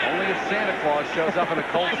 Only if Santa Claus shows up in a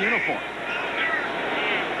Colts uniform.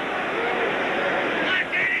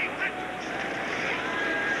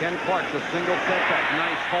 Ken Clark's a single setback.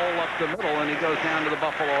 Nice hole up the middle, and he goes down to the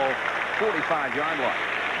Buffalo 45-yard line.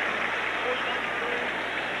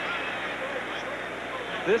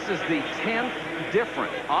 This is the 10th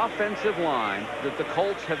different offensive line that the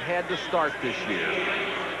Colts have had to start this year.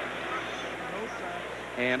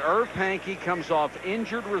 And Irv Pankey comes off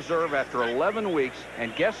injured reserve after 11 weeks.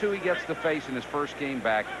 And guess who he gets to face in his first game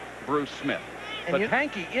back? Bruce Smith. But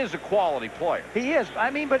Pankey is a quality player. He is.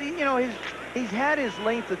 I mean, but, he's had his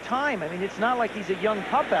length of time. I mean, it's not like he's a young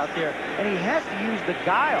pup out there. And he has to use the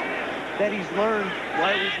guile that he's learned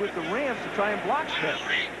while he's with the Rams to try and block Smith.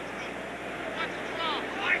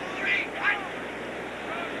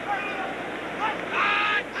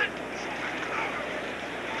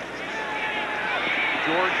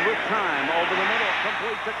 George with time over the middle,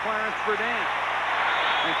 complete to Clarence Verdun.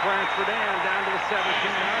 And Clarence Verdun down to the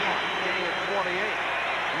 17-yard line, getting at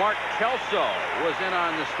 28. Mark Kelso was in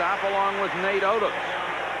on the stop along with Nate Odoms.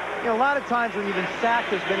 You know, a lot of times when you've been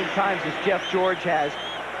sacked as many times as Jeff George has,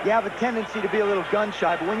 you have a tendency to be a little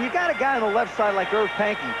gun-shy. But when you got a guy on the left side like Irv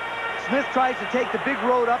Pankey, Smith tries to take the big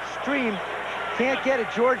road upstream, can't get it.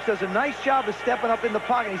 George does a nice job of stepping up in the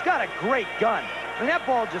pocket. He's got a great gun. I mean, that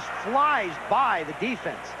ball just flies by the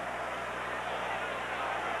defense.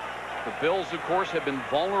 The Bills, of course, have been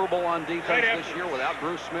vulnerable on defense this year without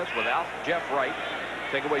Bruce Smith, without Jeff Wright.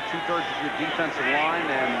 Take away 2/3 of your defensive line,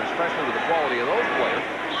 and especially with the quality of those players,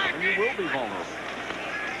 and you will be vulnerable.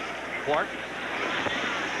 Clark,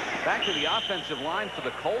 back to the offensive line for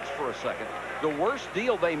the Colts for a second. The worst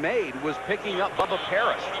deal they made was picking up Bubba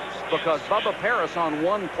Paris, because Bubba Paris on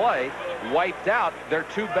one play wiped out their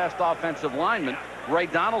two best offensive linemen. Ray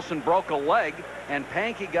Donaldson broke a leg, and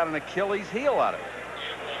Pankey got an Achilles heel out of it.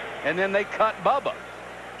 And then they cut Bubba.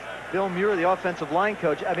 Bill Muir, the offensive line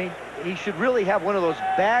coach, I mean, he should really have one of those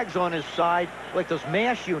bags on his side, like those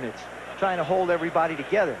MASH units, trying to hold everybody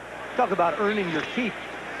together. Talk about earning your keep.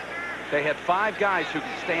 They had 5 guys who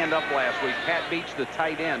could stand up last week. Pat Beach, the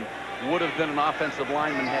tight end, would have been an offensive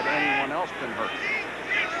lineman had anyone else been hurt.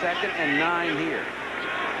 2nd and 9 here.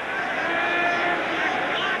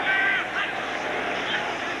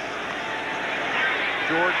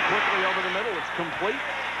 George quickly over the middle. It's complete.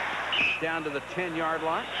 Down to the 10-yard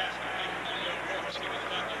line.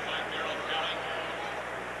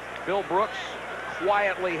 Phil Brooks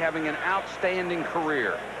quietly having an outstanding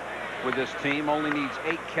career with this team. Only needs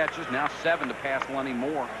 8 catches, now 7 to pass Lenny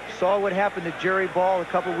Moore. Saw what happened to Jerry Ball a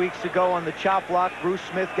couple weeks ago on the chop block. Bruce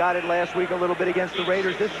Smith got it last week a little bit against the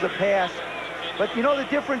Raiders. This is a pass. But you know the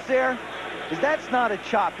difference there is that's not a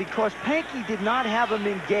chop because Pankey did not have him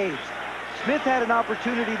engaged. Smith had an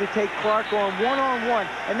opportunity to take Clark on one-on-one,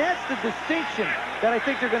 and that's the distinction that I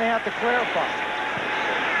think they're going to have to clarify.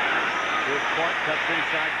 Here's Clark, cuts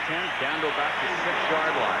inside 10, down to about the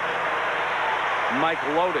 6-yard line. Mike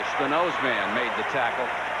Lodish, the nose man, made the tackle.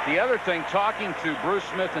 The other thing, talking to Bruce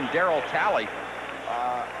Smith and Darryl Talley,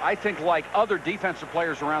 I think like other defensive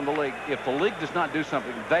players around the league, if the league does not do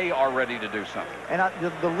something, they are ready to do something. And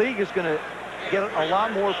the league is going to get a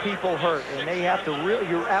lot more people hurt, and they have to really,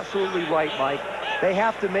 you're absolutely right, Mike. They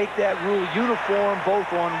have to make that rule uniform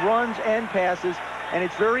both on runs and passes, and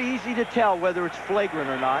it's very easy to tell whether it's flagrant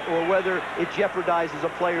or not, or whether it jeopardizes a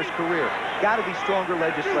player's career. Got to be stronger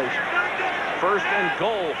legislation. First and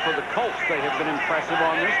goal for the Colts. They have been impressive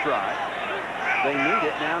on this drive. They need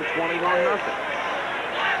it now, 21-0.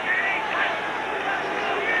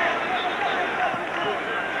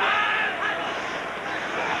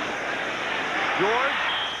 George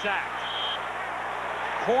sacked.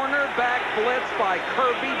 Cornerback blitz by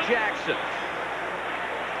Kirby Jackson.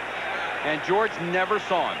 And George never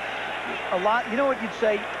saw him. A lot, you know what you'd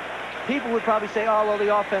say? People would probably say, oh, well,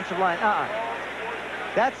 the offensive line.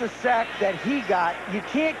 That's a sack that he got. You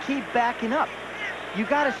can't keep backing up. You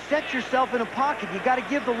got to set yourself in a pocket. You got to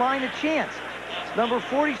give the line a chance. Number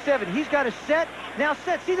 47, he's got to set. Now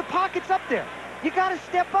set. See, the pocket's up there. You got to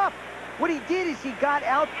step up. What he did is he got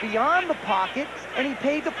out beyond the pocket, and he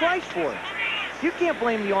paid the price for it. You can't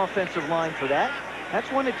blame the offensive line for that.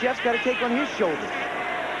 That's one that Jeff's got to take on his shoulders.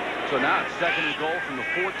 So now it's second and goal from the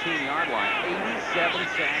 14-yard line. 87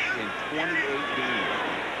 sacks in 28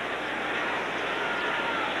 games.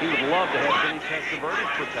 He would love to have Vinny Testaverde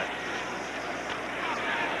protected.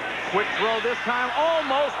 Quick throw this time,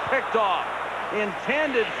 almost picked off.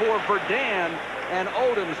 Intended for Verdun, and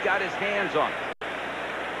Odom's got his hands on it.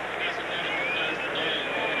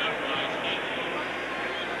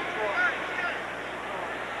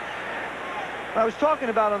 I was talking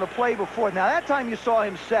about on the play before. Now, that time you saw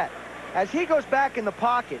him set. As he goes back in the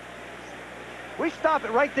pocket, we stop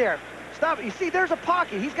it right there. Stop it. You see, there's a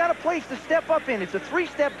pocket. He's got a place to step up in. It's a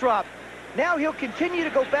 3-step drop. Now he'll continue to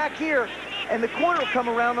go back here, and the corner will come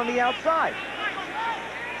around on the outside.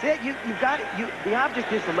 See, you've got it. The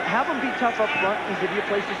object is to have them be tough up front and give you a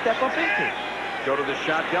place to step up into. Go to the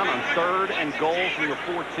shotgun on third and goal from the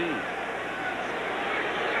 14.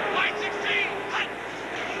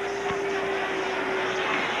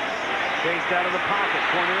 Chased out of the pocket.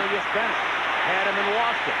 Cornelius Bennett had him and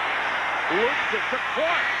lost it. Loops it to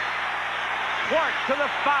Clark. Clark to the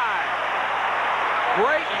 5.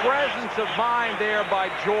 Great presence of mind there by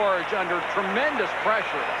George under tremendous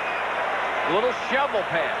pressure. Little shovel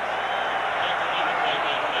pass.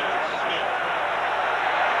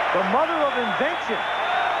 The mother of invention.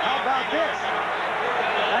 How about this?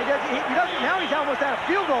 Now he's almost out of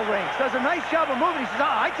field goal range. Does a nice job of moving. He says,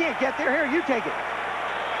 I can't get there. Here, you take it.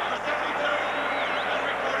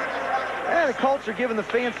 Yeah, the Colts are giving the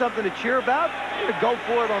fans something to cheer about. You're going to go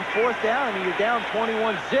for it on 4th down. I mean, you're down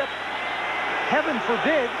 21-zip. Heaven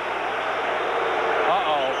forbid.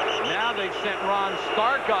 Now they've sent Ron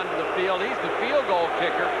Stark onto the field. He's the field goal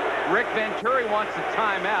kicker. Rick Venturi wants a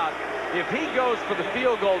timeout. If he goes for the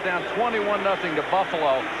field goal down 21-0 to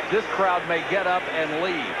Buffalo, this crowd may get up and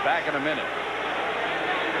leave. Back in a minute.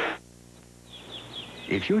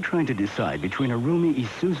 If you're trying to decide between a roomy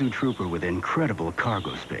Isuzu Trooper with incredible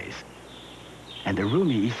cargo space and the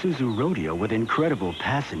roomy Isuzu Rodeo with incredible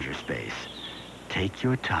passenger space, take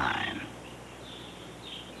your time.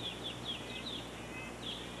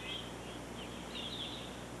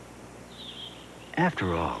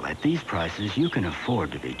 After all, at these prices, you can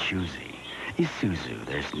afford to be choosy. Isuzu,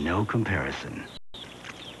 there's no comparison.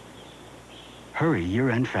 Hurry,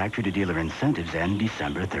 year-end factory-to-dealer incentives end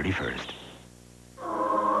December 31st.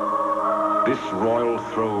 This royal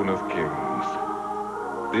throne of kings,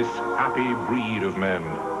 this happy breed of men,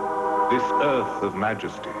 this earth of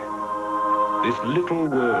majesty, this little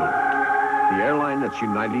world. The airline that's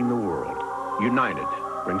uniting the world. United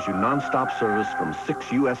brings you non-stop service from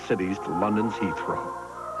 6 U.S. cities to London's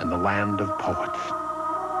Heathrow and the land of poets.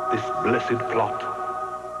 This blessed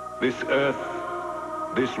plot, this earth,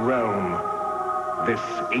 this realm, this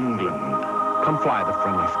England. Come fly the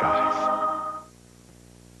friendly skies.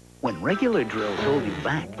 When regular drills hold you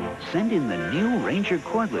back, send in the new Ranger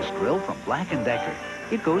cordless drill from Black & Decker.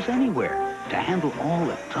 It goes anywhere to handle all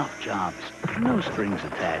the tough jobs. No strings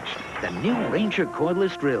attached. The new Ranger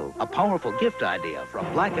cordless drill, a powerful gift idea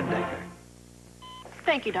from Black & Decker.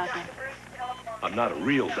 Thank you, Doctor. I'm not a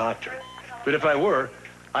real doctor, but if I were,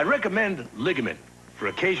 I'd recommend ligament for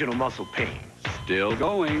occasional muscle pain. Still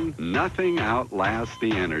going. Nothing outlasts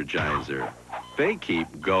the Energizer. They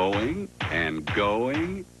keep going and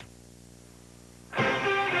going.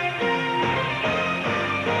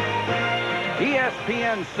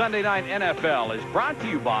 ESPN Sunday Night NFL is brought to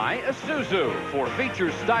you by Isuzu. For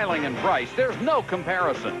features, styling, and price, there's no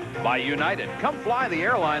comparison. By United. Come fly the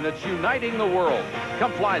airline that's uniting the world.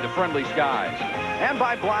 Come fly the friendly skies. And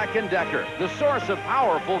by Black & Decker, the source of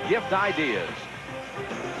powerful gift ideas.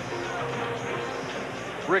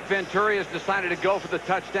 Rick Venturi has decided to go for the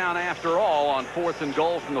touchdown after all on 4th and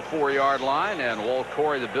goal from the 4-yard line. And Walt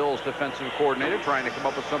Corey, the Bills defensive coordinator, trying to come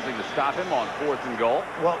up with something to stop him on 4th and goal.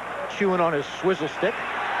 Well, chewing on his swizzle stick.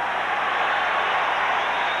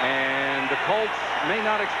 And the Colts may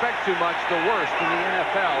not expect too much, the worst in the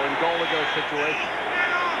NFL in goal-to-go situation.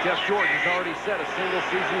 Jeff George has already set a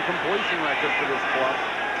single-season completion record for this club.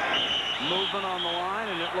 Movement on the line,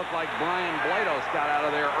 and it looked like Brian Blados got out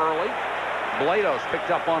of there early. Blados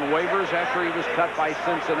picked up on waivers after he was cut by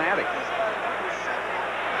Cincinnati.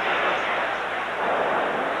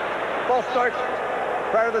 Ball starts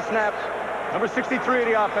prior to the snap. Number 63 of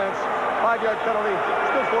the offense. 5-yard penalty.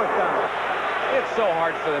 Still 4th down. It's so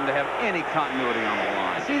hard for them to have any continuity on the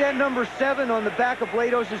line. See that number 7 on the back of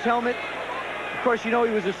Blados' helmet? Of course, you know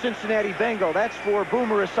he was a Cincinnati Bengal. That's for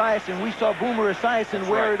Boomer Esiason. We saw Boomer Esiason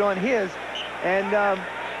wear it on his. And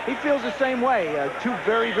he feels the same way. Two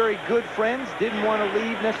very, very good friends. Didn't want to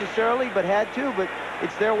leave necessarily, but had to. But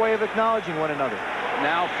it's their way of acknowledging one another.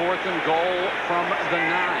 Now 4th and goal from the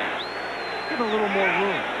 9. Give him a little more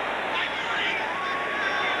room.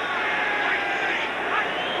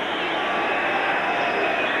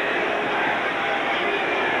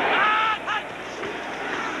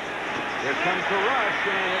 Here comes the rush,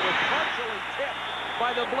 and it was partially tipped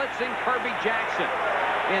by the blitzing Kirby Jackson.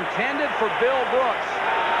 Intended for Bill Brooks.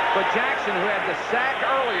 But Jackson, who had the sack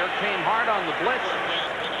earlier, came hard on the blitz.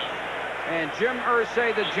 And Jim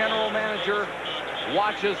Irsay, the general manager,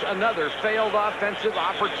 watches another failed offensive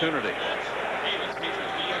opportunity.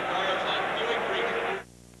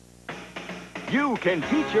 You can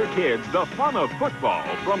teach your kids the fun of football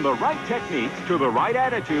from the right techniques to the right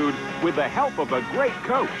attitude with the help of a great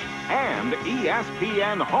coach and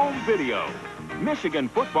ESPN Home Video. Michigan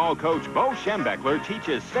football coach Bo Schembechler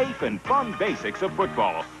teaches safe and fun basics of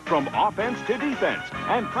football, from offense to defense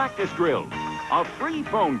and practice drills. A free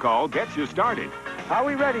phone call gets you started. Are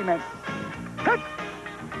we ready, men? Good.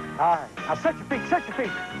 All right. Now set your feet, set your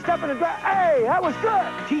feet. Step in and grab. Hey, that was good.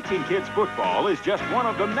 Teaching Kids Football is just one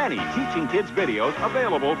of the many Teaching Kids videos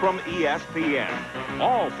available from ESPN,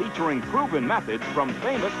 all featuring proven methods from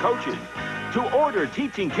famous coaches. To order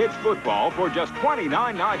Teaching Kids Football for just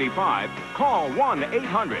 $29.95, call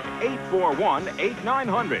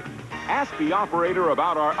 1-800-841-8900. Ask the operator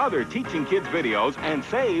about our other Teaching Kids videos and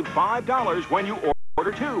save $5 when you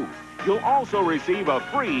order 2. You'll also receive a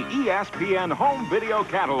free ESPN Home Video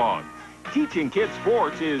catalog. Teaching Kids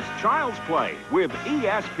Sports is child's play with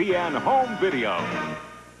ESPN Home Video.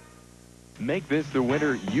 Make this the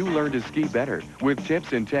winter you learn to ski better with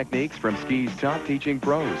tips and techniques from ski's top teaching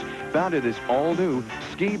pros. Found in this all-new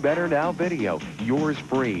Ski Better Now video, yours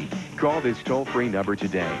free. Call this toll-free number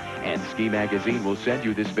today, and Ski Magazine will send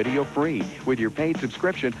you this video free with your paid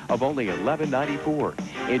subscription of only $11.94.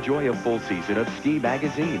 Enjoy a full season of Ski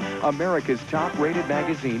Magazine, America's top-rated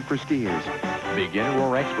magazine for skiers. Beginner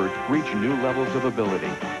or expert, reach new levels of ability.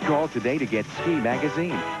 Call today to get Ski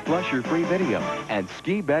Magazine, plus your free video, and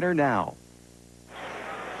Ski Better Now.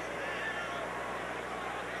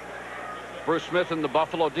 Bruce Smith and the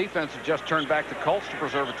Buffalo defense have just turned back the Colts to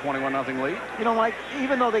preserve a 21-0 lead. You know, Mike,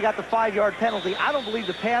 even though they got the 5-yard penalty, I don't believe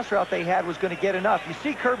the pass route they had was going to get enough. You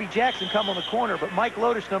see Kirby Jackson come on the corner, but Mike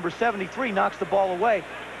Lotus, number 73, knocks the ball away.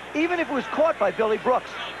 Even if it was caught by Billy Brooks,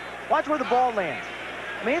 watch where the ball lands.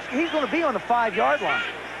 I mean, he's going to be on the 5-yard line.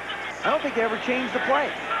 I don't think they ever changed the play.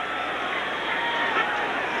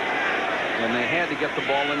 And they had to get the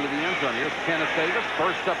ball into the end zone. Here's Kenneth Davis,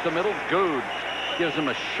 bursts up the middle. Good. Gives him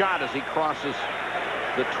a shot as he crosses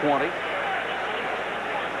the 20.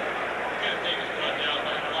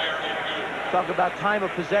 Talk about time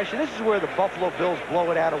of possession. This is where the Buffalo Bills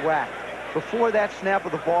blow it out of whack. Before that snap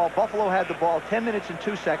of the ball, Buffalo had the ball 10 minutes and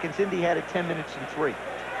 2 seconds. Indy had it 10 minutes and 3.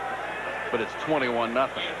 But it's 21-0.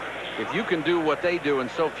 If you can do what they do in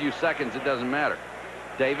so few seconds, it doesn't matter.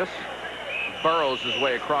 Davis burrows his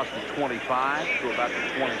way across the 25 to about the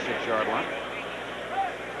 26-yard line.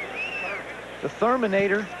 The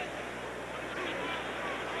Terminator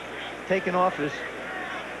taking off his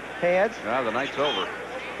pads. Now the night's over.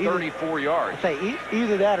 34 yards. I'll say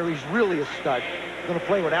either that or he's really a stud. Going to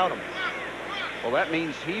play without him. Well, that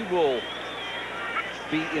means he will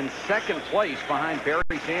be in second place behind Barry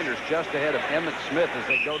Sanders, just ahead of Emmitt Smith as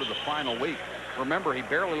they go to the final week. Remember, he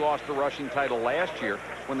barely lost the rushing title last year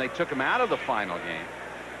when they took him out of the final game.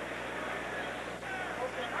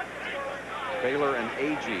 Baylor and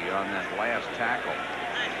Agee on that last tackle.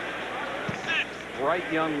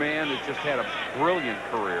 Bright young man that just had a brilliant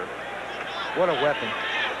career. What a weapon.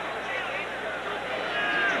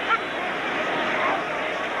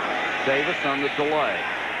 Davis on the delay.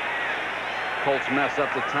 Colts mess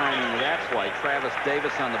up the timing of that play. Travis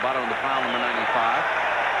Davis on the bottom of the pile, number 95.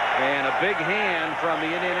 And a big hand from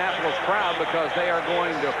the Indianapolis crowd because they are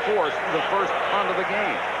going to force the first punt of the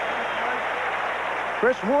game.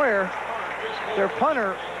 Chris Moyer, their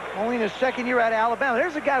punter, only in his second year out of Alabama.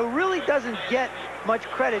 There's a guy who really doesn't get much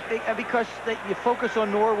credit because you focus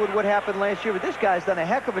on Norwood, what happened last year, but this guy's done a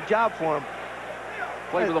heck of a job for him.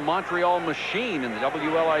 Played with a Montreal Machine in the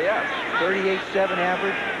WLIF. 38.7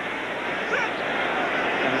 average.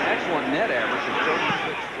 And an excellent net average of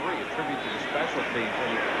 36.3, a tribute to the special teams.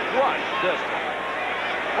 And he crushed this one.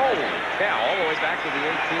 Holy cow, all the way back to the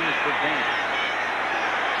 18 is for Davis.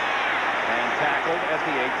 And tackled at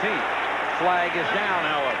the 18. Flag is down,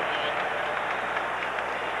 however.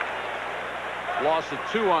 Loss of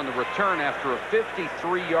 2 on the return after a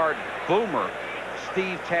 53-yard boomer.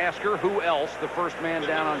 Steve Tasker, who else, the first man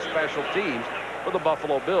down on special teams for the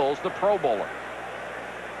Buffalo Bills, the Pro Bowler.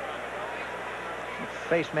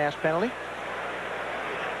 Face mask penalty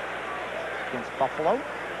against Buffalo.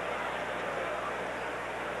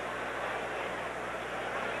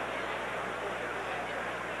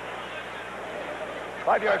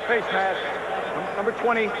 Five-yard face mask. Number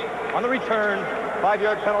 20 on the return.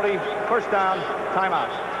 5-yard penalty. First down. Timeout.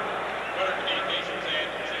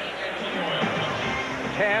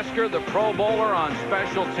 Tasker, the Pro Bowler on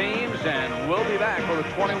special teams, and we'll be back with a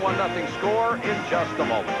 21-0 score in just a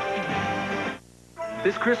moment.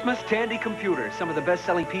 This Christmas, Tandy Computers, some of the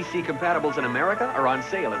best-selling PC compatibles in America, are on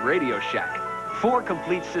sale at Radio Shack. 4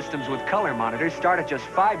 complete systems with color monitors start at just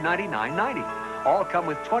 $599.90. All come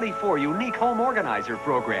with 24 unique home organizer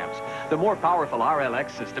programs. The more powerful RLX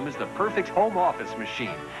system is the perfect home office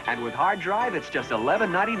machine. And with hard drive, it's just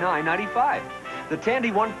 $1199.95. The Tandy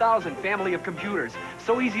 1000 family of computers.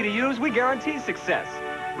 So easy to use, we guarantee success.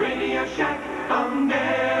 Radio Shack,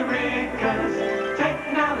 America's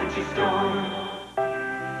technology store.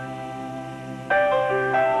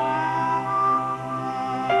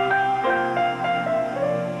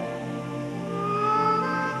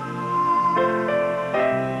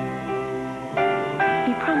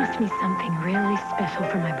 Me something really special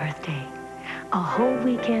for my birthday. A whole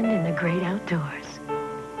weekend in the great outdoors.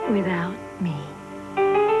 Without me.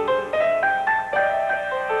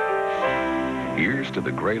 Here's to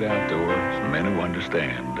the great outdoors, men who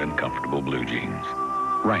understand, and comfortable blue jeans.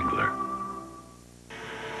 Wrangler.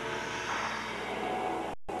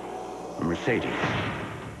 Mercedes.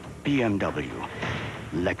 BMW.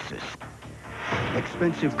 Lexus.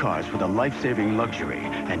 Expensive cars with a life-saving luxury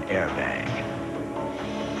and airbag.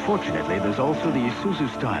 Fortunately, there's also the Isuzu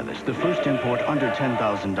Stylus, the first import under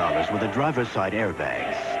 $10,000 with a driver's side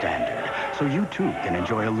airbag standard. So you too can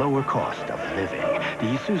enjoy a lower cost of living.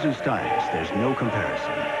 The Isuzu Stylus, there's no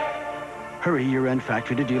comparison. Hurry, year-end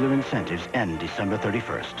factory-to-dealer incentives end December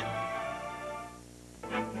 31st.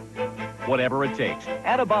 Whatever it takes.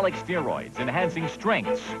 Anabolic steroids, enhancing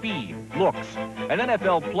strength, speed, looks. An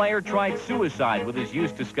NFL player tried suicide with his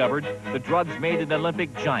use discovered. The drugs made an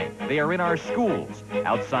Olympic giant. They are in our schools.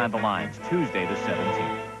 Outside the Lines, Tuesday the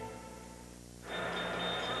 17th.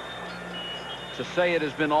 To say it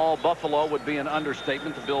has been all Buffalo would be an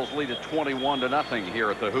understatement. The Bills lead at 21-0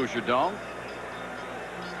 here at the Hoosier Dome.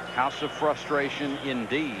 House of frustration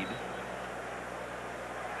indeed.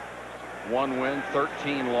 1 win,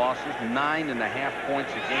 13 losses, 9.5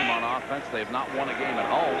 points a game on offense. They have not won a game at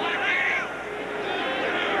home.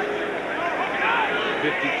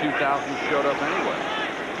 52,000 showed up anyway.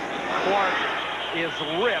 Clark is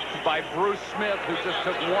ripped by Bruce Smith, who just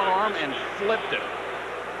took one arm and flipped it.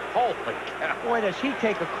 Holy cow. Boy, does he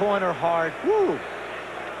take a corner hard. Woo!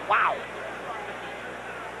 Wow.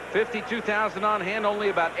 52,000 on hand, only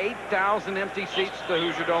about 8,000 empty seats at the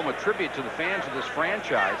Hoosier Dome. A tribute to the fans of this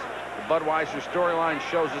franchise. The Budweiser storyline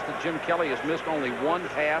shows us that Jim Kelly has missed only 1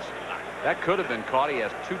 pass. That could have been caught. He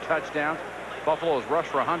has 2 touchdowns. Buffalo has rushed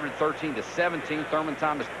for 113-17. Thurman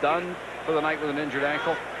Thomas done for the night with an injured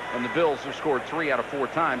ankle. And the Bills have scored 3 out of 4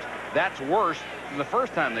 times. That's worse than the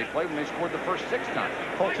first time they played when they scored the first 6 times.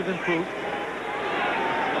 Colts have improved.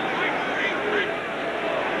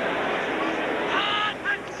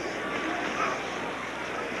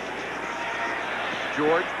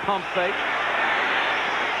 George, pump fake.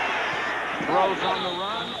 Throws on the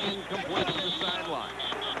run, incomplete to the sideline.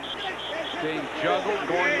 Being juggled,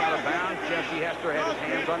 going out of bounds. Jesse Hester had his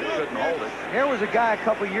hands on it, couldn't hold it. There was a guy a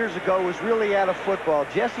couple years ago who was really out of football.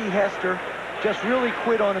 Jesse Hester just really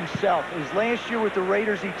quit on himself. His last year with the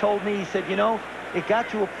Raiders, he told me, he said, you know, it got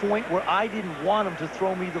to a point where I didn't want him to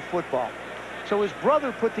throw me the football. So his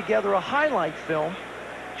brother put together a highlight film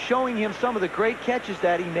showing him some of the great catches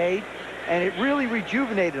that he made, and it really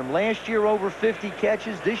rejuvenated him. Last year, over 50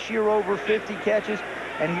 catches. This year, over 50 catches.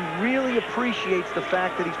 And he really appreciates the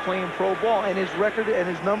fact that he's playing pro ball, and his record and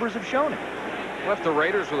his numbers have shown it. Left the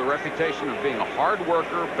Raiders with a reputation of being a hard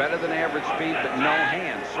worker, better than average speed, but no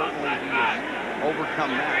hands. Certainly he has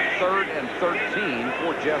overcome that. 3rd and 13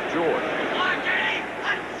 for Jeff George.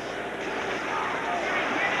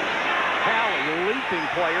 Talley leaping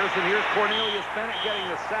players, and here's Cornelius Bennett getting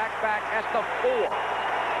the sack back at the 4.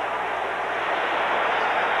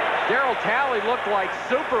 Darryl Talley looked like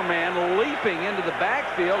Superman leaping into the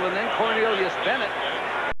backfield, and then Cornelius Bennett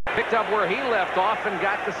picked up where he left off and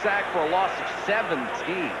got the sack for a loss of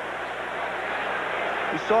 17.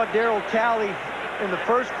 We saw Darryl Talley in the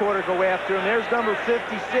first quarter go after him. There's number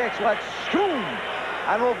 56. Let's shoom!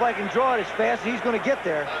 I don't know if I can draw it as fast as he's going to get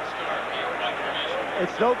there.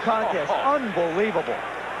 It's no contest. Unbelievable.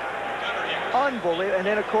 Unbelievable. And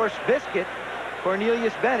then, of course, Biscuit,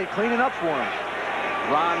 Cornelius Bennett cleaning up for him.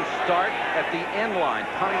 Ron Stark at the end line,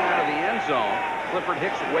 punting out of the end zone. Clifford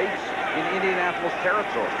Hicks waits in Indianapolis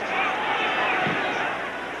territory.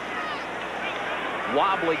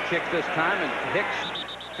 Wobbly kick this time, and Hicks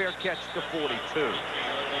fair catch to 42.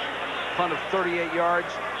 Punt of 38 yards,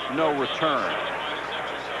 no return.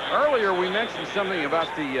 Earlier we mentioned something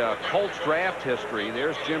about the Colts draft history.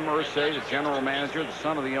 There's Jim Irsay, the general manager, the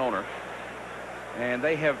son of the owner. And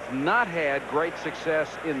they have not had great success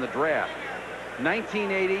in the draft.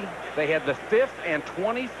 1980, they had the 5th and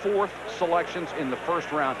 24th selections in the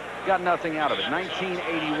first round. Got nothing out of it.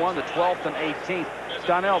 1981, the 12th and 18th.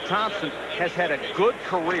 Donnell Thompson has had a good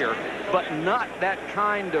career, but not that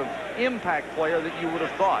kind of impact player that you would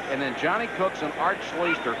have thought. And then Johnny Cooks and Art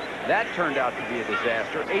Schleister, that turned out to be a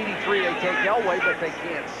disaster. 83, they take Elway, but they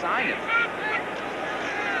can't sign him.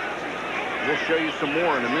 We'll show you some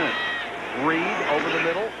more in a minute. Reed over the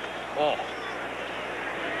middle. Oh.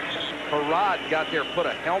 Parad got there, put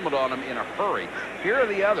a helmet on him in a hurry. Here are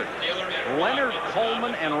the others. Leonard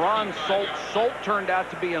Coleman and Ron Solt. Solt turned out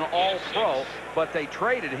to be an all-pro, but they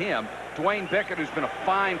traded him. Dwayne Beckett, who's been a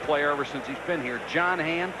fine player ever since he's been here. John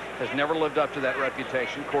Hand has never lived up to that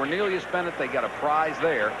reputation. Cornelius Bennett, they got a prize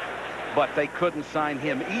there, but they couldn't sign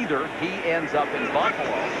him either. He ends up in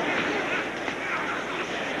Buffalo.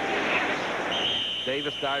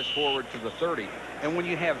 Davis dives forward to the 30. And when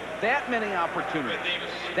you have that many opportunities,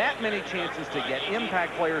 that many chances to get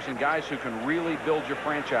impact players and guys who can really build your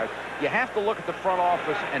franchise, you have to look at the front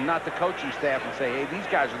office and not the coaching staff and say, hey, these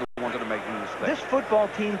guys are the ones that are making this thing. This football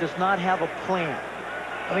team does not have a plan.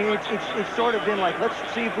 I mean, it's sort of been like, let's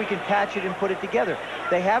see if we can patch it and put it together.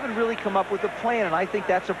 They haven't really come up with a plan, and I think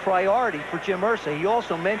that's a priority for Jim Irsay. He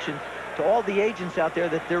also mentioned to all the agents out there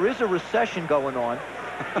that there is a recession going on.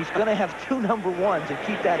 He's going to have 2 number 1s, and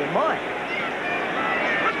keep that in mind.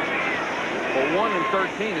 Well, 1 and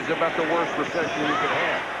 13 is about the worst recession you could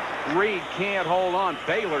have. Reed can't hold on.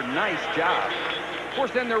 Baylor, nice job. Of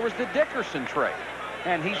course, then there was the Dickerson trade.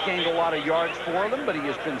 And he's gained a lot of yards for them, but he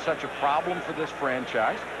has been such a problem for this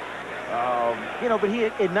franchise. You know, but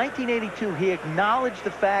in 1982, he acknowledged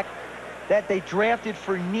the fact that they drafted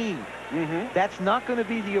for need. That's not going to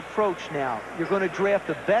be the approach now. You're going to draft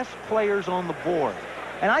the best players on the board.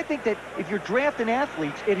 And I think that if you're drafting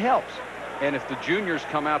athletes, it helps. And if the juniors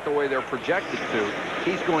come out the way they're projected to,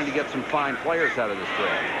 he's going to get some fine players out of this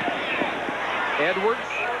draft. Edwards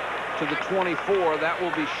to the 24. That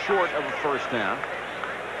will be short of a first down.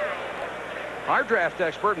 Our draft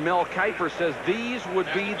expert, Mel Kiper, says these would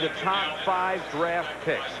be the top 5 draft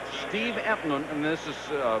picks. Steve Empman, and this is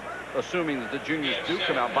assuming that the juniors do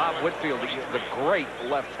come out. Bob Whitfield, the great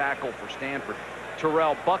left tackle for Stanford.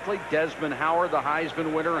 Terrell Buckley, Desmond Howard, the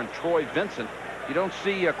Heisman winner, and Troy Vincent. You don't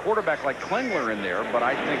see a quarterback like Klingler in there, but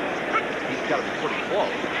I think he's got to be pretty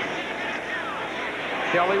close.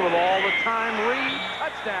 Kelly with all the time. Reed,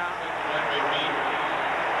 touchdown.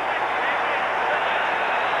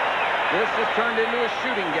 This has turned into a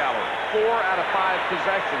shooting gallery. 4 out of 5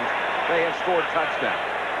 possessions, they have scored touchdowns.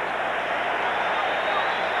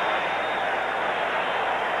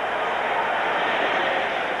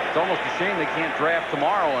 It's almost a shame they can't draft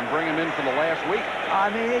tomorrow and bring him in for the last week.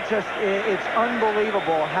 I mean, it's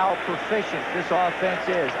unbelievable how proficient this offense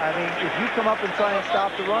is. I mean, if you come up and try and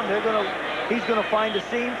stop the run, he's gonna find a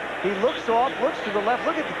seam. He looks off, looks to the left,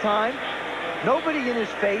 look at the time. Nobody in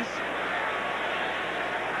his face.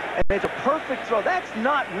 And it's a perfect throw. That's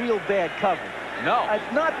not real bad cover. No.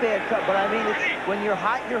 It's not bad cover, but I mean, it's, when you're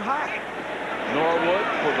hot, you're hot. Norwood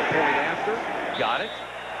for the point after. Got it.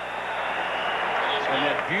 And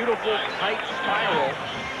that beautiful tight spiral.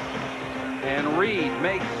 And Reed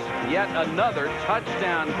makes yet another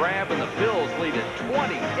touchdown grab, and the Bills lead at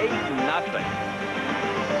 28-0.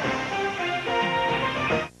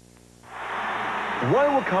 Why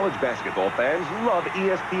will college basketball fans love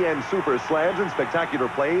ESPN Super Slams and spectacular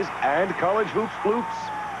plays and college hoops floops?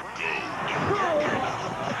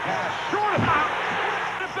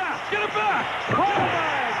 Get it back!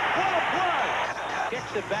 Quarterback! What a play!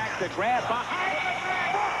 Kicks it back to Grant. Behind the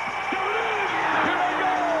back! Here we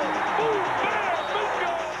go! Boom! Bam!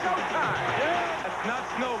 Bingo! Showtime! Yeah, that's not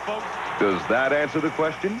snow, folks. Does that answer the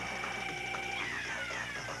question?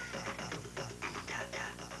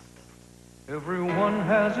 Everyone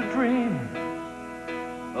has a dream,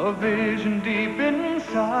 a vision deep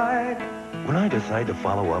inside. When I decide to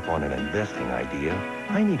follow up on an investing idea,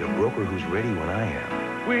 I need a broker who's ready when I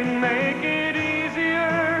am. We make it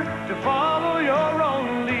easier to follow your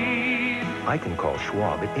own lead. I can call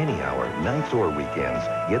Schwab at any hour, nights or weekends,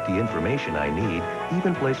 get the information I need,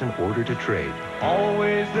 even place an order to trade.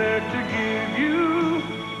 Always there to give you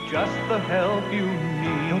just the help you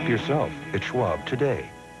need. Help yourself at Schwab today.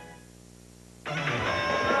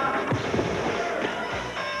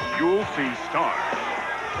 You'll see stars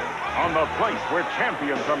on the place where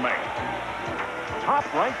champions are made. Top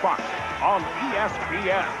Rank Boxing on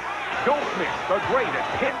ESPN. Don't miss the greatest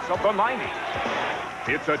hits of the 90s.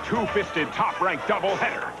 It's a two-fisted top-ranked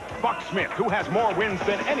doubleheader. Buck Smith, who has more wins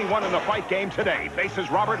than anyone in the fight game today, faces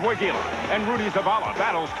Robert Wagila, and Rudy Zavala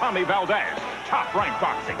battles Tommy Valdez. Top Rank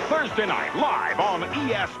Boxing, Thursday night, live on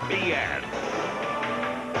ESPN.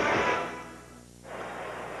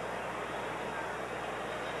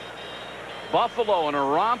 Buffalo in a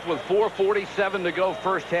romp with 4:47 to go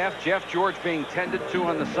first half. Jeff George being tended to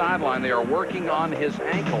on the sideline. They are working on his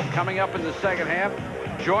ankle. Coming up in the second half,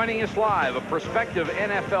 joining us live, a prospective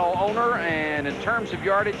NFL owner, and in terms of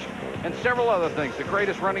yardage and several other things, the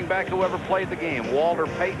greatest running back who ever played the game, Walter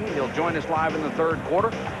Payton. He'll join us live in the third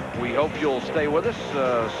quarter. We hope you'll stay with us.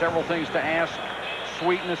 Several things to ask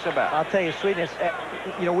Sweetness about. I'll tell you, Sweetness,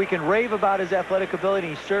 you know, we can rave about his athletic ability.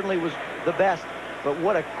 He certainly was the best. But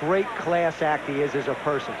what a great class act he is as a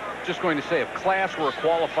person. Just going to say, if class were a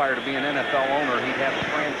qualifier to be an NFL owner, he'd have a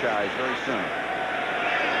franchise very soon.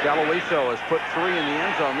 Galoiso has put 3 in the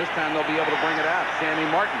end zone. This time they'll be able to bring it out. Sammy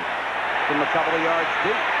Martin from a couple of yards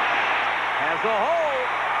deep. Has a hole.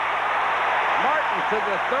 Martin to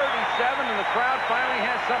the 37, and the crowd finally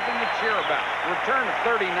has something to cheer about. Return of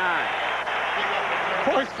 39.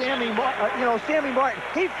 Poor Sammy Martin. Sammy Martin,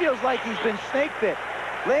 he feels like he's been snake bit.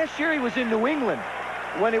 Last year he was in New England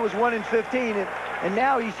when it was 1-15, and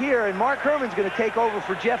now he's here, and Mark Herman's going to take over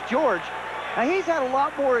for Jeff George. Now, he's had a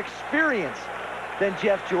lot more experience than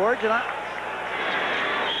Jeff George, and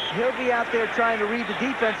he'll be out there trying to read the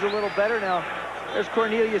defense a little better. Now, there's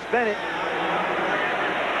Cornelius Bennett.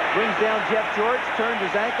 Brings down Jeff George, turned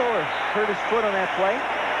his ankle or hurt his foot on that play.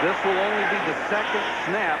 This will only be the second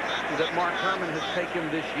snap that Mark Herman has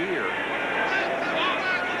taken this year.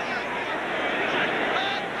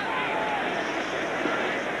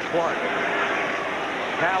 Clark.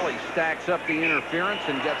 Talley stacks up the interference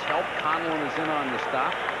and gets help. Conlon is in on the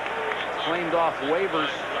stop. Claimed off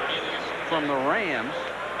waivers from the Rams.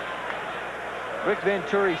 Rick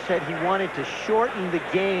Venturi said he wanted to shorten the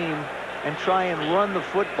game and try and run the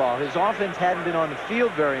football. His offense hadn't been on the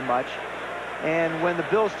field very much. And when the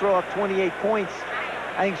Bills throw up 28 points,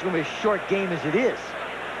 I think it's going to be a short game as it is.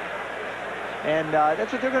 And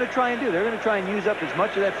that's what they're going to try and do. They're going to try and use up as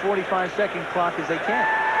much of that 45-second clock as they can.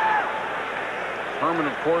 Herman,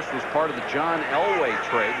 of course, was part of the John Elway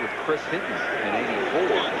trade with Chris Hinton in '84.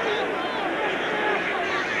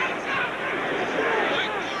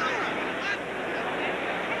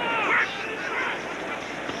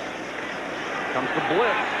 Comes the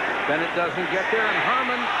blitz. Bennett doesn't get there, and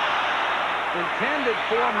Herman intended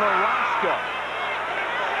for Marasco.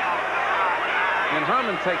 And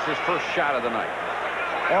Herman takes his first shot of the night.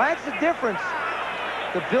 Well, that's the difference.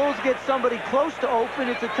 The Bills get somebody close to open,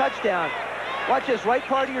 it's a touchdown. Watch this, right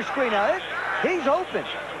part of your screen. Now, he's open.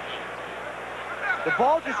 The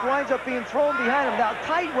ball just winds up being thrown behind him. Now,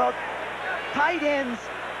 tight ends,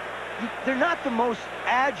 they're not the most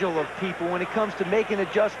agile of people when it comes to making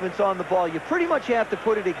adjustments on the ball. You pretty much have to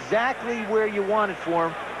put it exactly where you want it for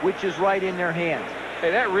them, which is right in their hands.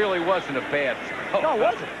 Hey, that really wasn't a bad throw. No, it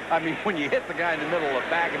wasn't. I mean, when you hit the guy in the middle of the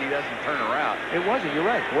back and he doesn't turn around. It wasn't, you're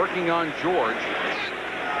right. Working on George.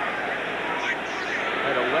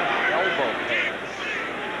 Had a left elbow pass.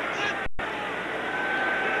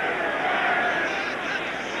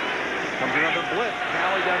 Comes another blitz.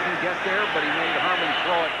 Callie doesn't get there, but he made Herman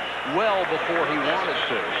throw it well before he wanted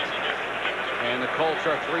to. And the Colts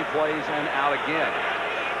are 3 plays and out again.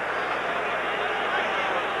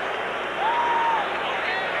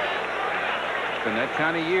 It's been that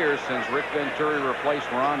kind of year since Rick Venturi replaced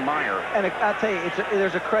Ron Meyer. And I'll tell you,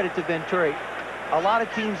 there's a credit to Venturi. A lot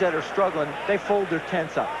of teams that are struggling, they fold their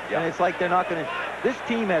tents up. Yep. And it's like they're not going to. This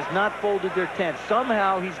team has not folded their tents.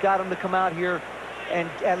 Somehow he's got them to come out here and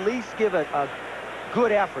at least give a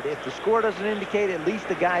good effort. If the score doesn't indicate, at least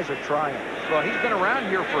the guys are trying. Well, he's been around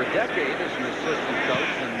here for a decade as an assistant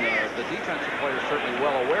coach, and the defensive players certainly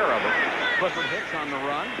well aware of it. Clifford Hicks on the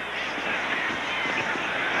run.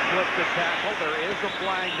 Flip the tackle. There is a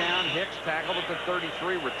flag down. Hicks tackled at the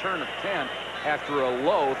 33, return of 10 after a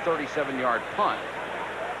low 37-yard punt.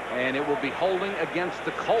 And it will be holding against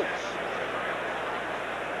the Colts.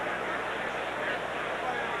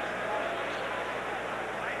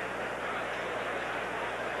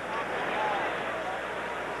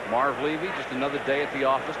 Marv Levy, just another day at the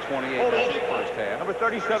office, 28 in the first half. Number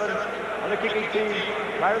 37 on the kicking team.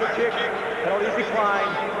 Fire the kick. Penalties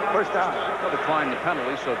decline. First down. They'll decline the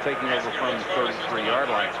penalty, so taking over from the 33-yard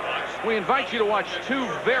line. We invite you to watch 2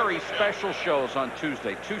 very special shows on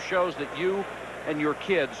Tuesday. 2 shows that you and your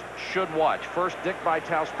kids should watch. First, Dick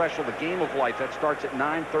Vitale special, The Game of Life. That starts at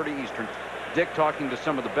 9:30 Eastern. Dick talking to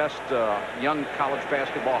some of the best young college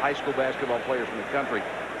basketball, high school basketball players in the country.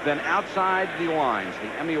 Then Outside the Lines, the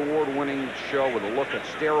Emmy Award-winning show with a look at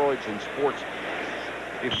steroids in sports.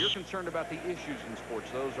 If you're concerned about the issues in sports,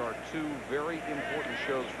 those are 2 very important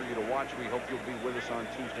shows for you to watch. We hope you'll be with us on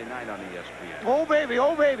Tuesday night on ESPN. Oh, baby,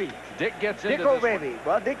 oh, baby. Dick gets into Dick, oh, this baby. one.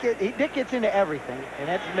 Well, Dick gets into everything, and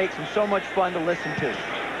that makes him so much fun to listen to.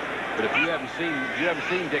 But if you haven't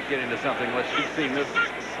seen Dick get into something, let's keep seeing this.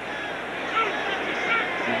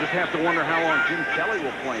 You just have to wonder how long Jim Kelly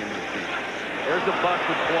will play in this game. There's a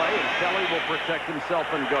busted play, and Kelly will protect himself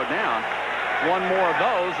and go down. One more of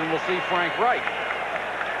those, and we'll see Frank Reich.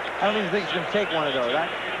 I don't even think he's going to take one of those.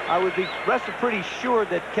 I would be rested pretty sure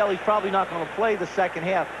that Kelly's probably not going to play the second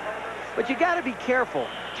half. But you got to be careful.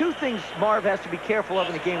 2 things Marv has to be careful of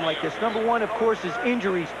in a game like this. Number 1, of course, is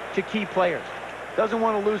injuries to key players. Doesn't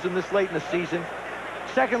want to lose them this late in the season.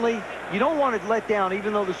 Secondly, you don't want to let down,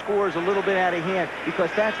 even though the score is a little bit out of hand, because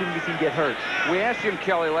that's when you can get hurt. We asked Jim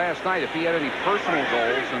Kelly last night if he had any personal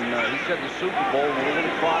goals, and he said the Super Bowl, and a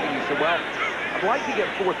little prodding. He said, well, I'd like to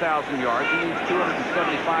get 4,000 yards. He needs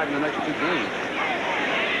 275 in the next 2 games.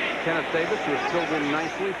 Kenneth Davis, who has filled in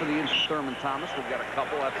nicely for the injured Thurman Thomas, will get a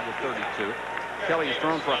couple after the 32. Kelly has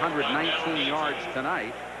thrown for 119 yards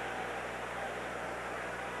tonight.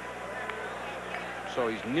 So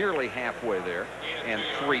he's nearly halfway there, and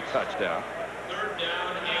 3 touchdowns.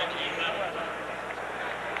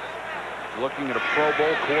 Looking at a Pro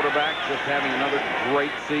Bowl quarterback, just having another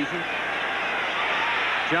great season.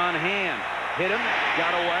 John Hand hit him,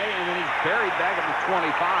 got away, and then he's buried back at the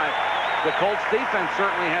 25. The Colts defense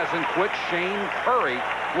certainly hasn't quit. Shane Curry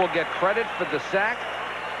will get credit for the sack,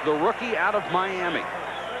 the rookie out of Miami.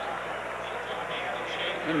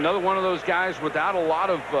 Another one of those guys without a lot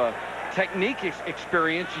of technique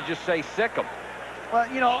experience. You just say sick them.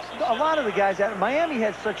 Well, you know, a lot of the guys out Miami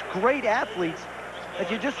has such great athletes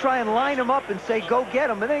that you just try and line them up and say, go get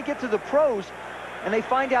them. And then you get to the pros, and they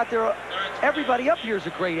find out everybody up here is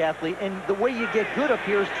a great athlete, and the way you get good up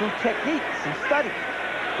here is through techniques and study.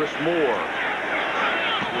 Chris Moore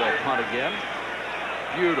will punt again.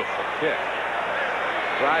 Beautiful kick.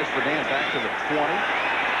 Drives for Dan back to the 20.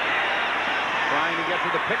 Trying to get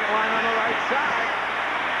to the picket line on the right side.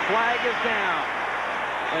 Flag is down.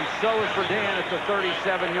 And so is for Dan at the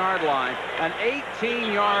 37-yard line. An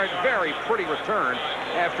 18-yard, very pretty return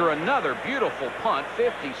after another beautiful punt,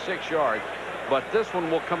 56 yards. But this one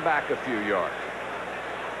will come back a few yards.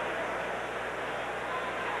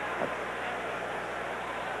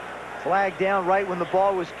 Flag down right when the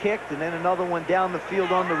ball was kicked, and then another one down the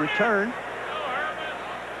field on the return.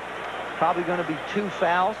 Probably going to be 2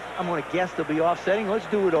 fouls. I'm going to guess they'll be offsetting. Let's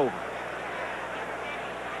do it over.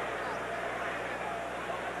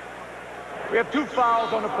 We have 2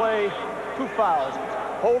 fouls on the play. 2 fouls.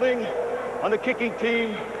 Holding on the kicking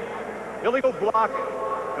team. Illegal block.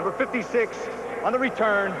 Number 56 on the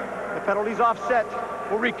return. The penalty's offset.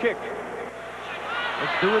 We'll re-kick.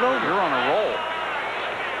 Let's do it over. You're on a roll.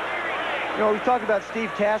 You know, we talked about Steve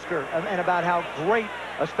Tasker and about how great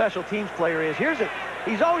a special teams player is.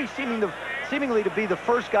 He's always seemingly to be the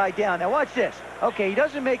first guy down. Now watch this. Okay, he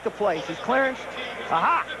doesn't make the plays. His clearance.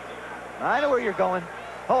 Aha! I know where you're going.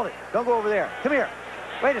 Hold it. Don't go over there. Come here.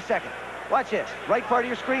 Wait a second. Watch this. Right part of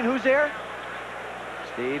your screen. Who's there?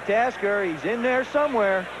 Steve Tasker. He's in there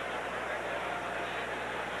somewhere.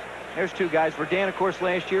 There's two guys. Verdant, of course,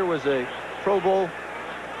 last year was a Pro Bowl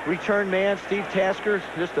return man. Steve Tasker,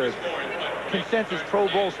 just a consensus Pro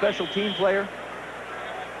Bowl special team player.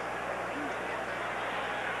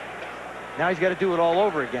 Now he's got to do it all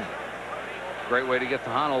over again. Great way to get to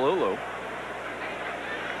Honolulu.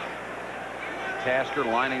 Tasker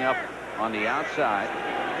lining up on the outside.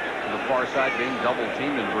 To the far side being double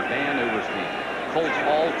teamed, and Verdant, who was the Colts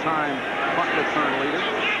all-time punt return leader.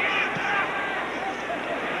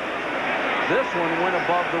 This one went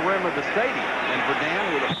above the rim of the stadium, and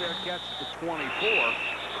Verdant with a fair catch at the 24.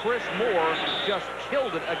 Chris Moore just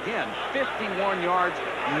killed it again. 51 yards,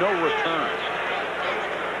 no return.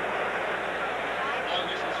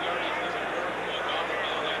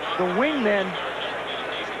 The wingmen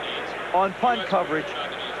on punt coverage,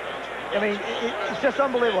 I mean, it's just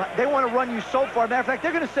unbelievable. They want to run you so far. Matter of fact,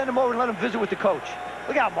 they're going to send him over and let him visit with the coach.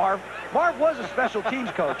 Look out, Marv. Marv was a special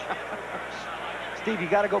teams coach. Steve, you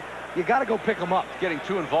got to go pick him up. Getting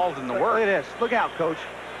too involved in the work. Look at this. Look out, coach.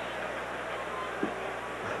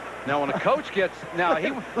 Now, when a coach gets,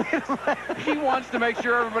 he wants to make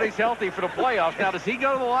sure everybody's healthy for the playoffs. Now, does he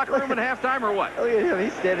go to the locker room at halftime or what? Look at him.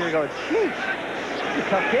 He's standing there going, "Jeez, it's a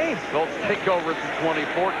tough game." Colts take over at the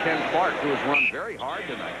 24. Ken Clark, who has run very hard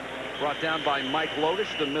tonight, brought down by Mike Lotus,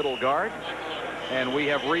 the middle guard, and we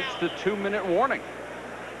have reached the 2-minute warning.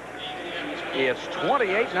 It's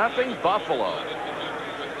 28-0 Buffalo.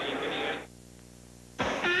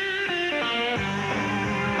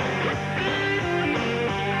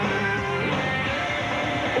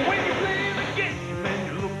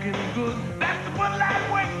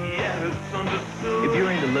 If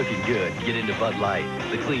you're into looking good, get into Bud Light.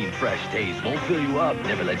 The clean, fresh taste won't fill you up,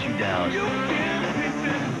 never let you down. You can't taste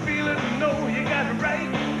it, feel it, know you got it right.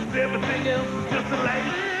 Everything else is just a light.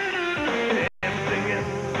 Everything else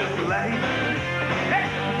is just a light.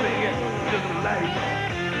 Everything else is just a light.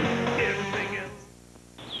 Everything else.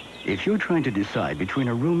 If you're trying to decide between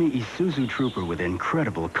a roomy Isuzu Trooper with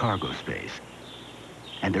incredible cargo space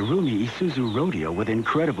and a roomy Isuzu Rodeo with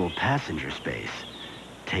incredible passenger space,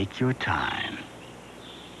 take your time.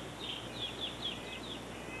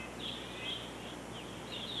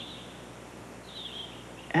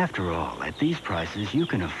 After all, at these prices, you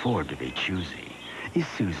can afford to be choosy.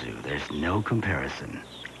 Isuzu, there's no comparison.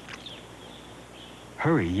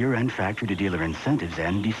 Hurry, year-end factory-to-dealer incentives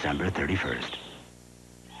end December 31st.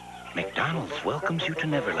 McDonald's welcomes you to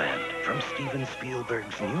Neverland from Steven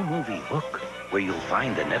Spielberg's new movie, Hook, where you'll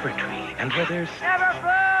find the Never Tree and where there's... Never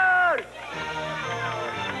food!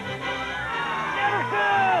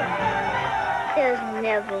 There's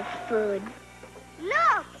never food.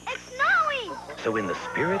 Look, it's snowing! So in the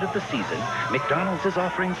spirit of the season, McDonald's is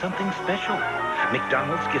offering something special.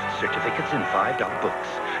 McDonald's gift certificates in $5 books,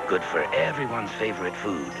 good for everyone's favorite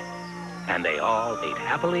food. And they all ate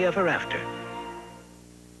happily ever after.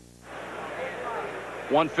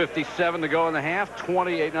 1:57 to go in the half.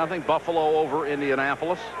 28-0 Buffalo over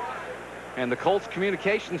Indianapolis. And the Colts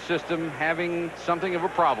communication system having something of a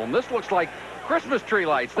problem. This looks like Christmas tree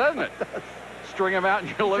lights, doesn't it? String them out in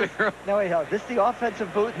your living room. No, wait, this the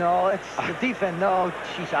offensive boot? No, it's the defense. No,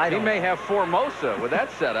 jeez, I don't. He may have Formosa with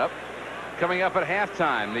that setup. Coming up at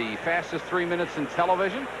halftime, the fastest 3 minutes in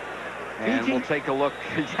television. And we'll take a look.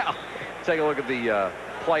 Yeah, take a look at the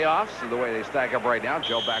playoffs, the way they stack up right now.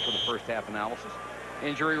 Joe back with the first half analysis.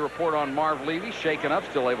 Injury report on Marv Levy, shaken up,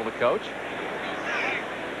 still able to coach.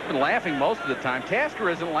 Been laughing most of the time. Tasker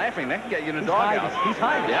isn't laughing. That can get you in a doghouse. He's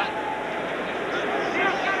hiding. Yeah.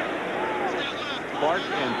 Clark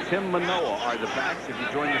and Tim Manoa are the backs. If you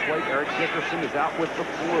join us late, Eric Dickerson is out with the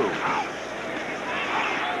flu.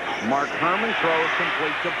 Mark Herman throws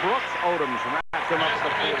complete to Brooks. Odoms wraps him up to the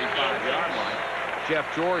 45-yard line.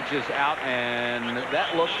 Jeff George is out, and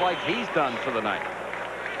that looks like he's done for the night.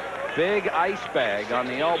 Big ice bag on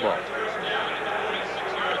the elbow.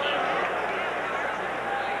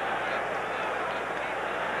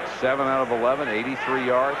 Seven out of 11, 83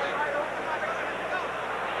 yards.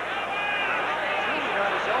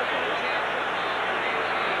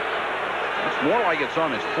 It's more like it's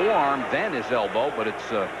on his forearm than his elbow, but it's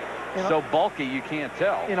so bulky you can't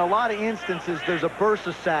tell. In a lot of instances, there's a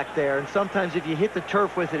bursa sac there, and sometimes if you hit the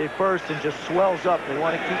turf with it, it bursts and just swells up. They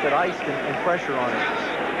want to keep it iced and pressure on it.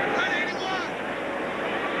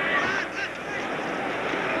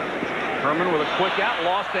 Herman with a quick out,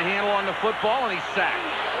 lost the handle on the football, and he's sacked.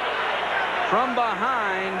 From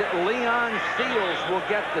behind, Leon Seals will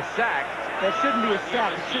get the sack. That shouldn't be a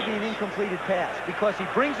sack. It should be an incompleted pass because he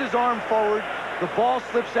brings his arm forward. The ball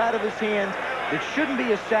slips out of his hand. It shouldn't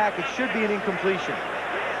be a sack. It should be an incompletion.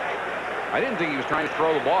 I didn't think he was trying to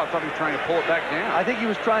throw the ball. I thought he was trying to pull it back down. I think he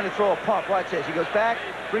was trying to throw a pump. Watch this. He goes back,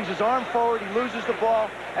 brings his arm forward. He loses the ball.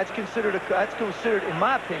 That's considered, in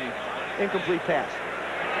my opinion, incomplete pass.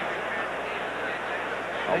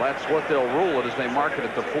 Well, that's what they'll rule it as they mark it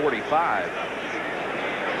at the 45.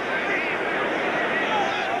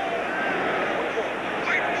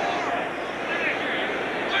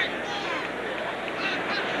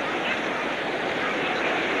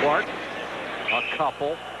 Clark, a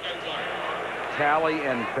couple. Talley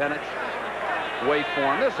and Bennett wait for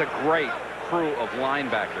him. This is a great crew of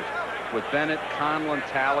linebackers with Bennett, Conlon,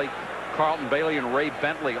 Talley, Carlton Bailey, and Ray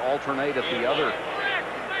Bentley alternate at the other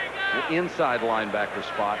inside linebacker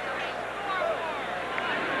spot.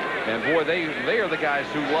 And boy, they are the guys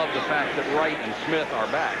who love the fact that Wright and Smith are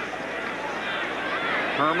back.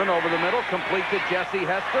 Herman over the middle, complete to Jesse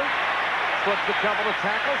Hester. Flips a couple of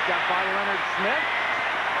tackles, got by Leonard Smith.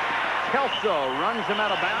 Kelso runs him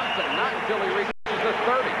out of bounds, and not until he reaches the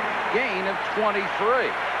 30. Gain of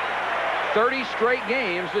 23. 30 straight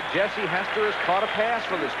games that Jesse Hester has caught a pass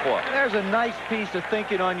for this club. There's a nice piece of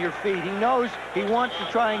thinking on your feet. He knows he wants to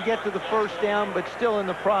try and get to the first down, but still in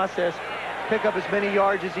the process, pick up as many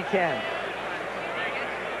yards as he can.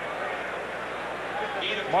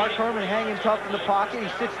 Mark Herman hanging tough in the pocket. He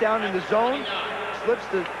sits down in the zone, slips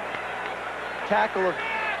the tackle of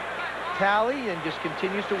Talley, and just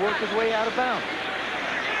continues to work his way out of bounds.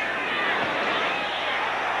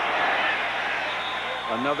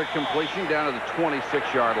 Another completion down to the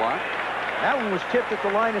 26-yard line. That one was tipped at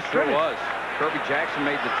the line of scrimmage. It was. Kirby Jackson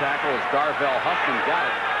made the tackle as Darvell Huffman got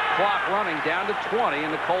it. Clock running down to 20,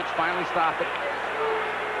 and the Colts finally stop it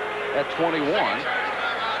at 21.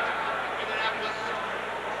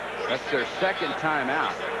 That's their second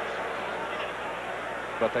timeout.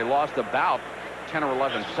 But they lost about 10 or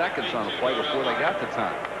 11 seconds on the play before they got the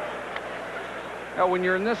time. Now, when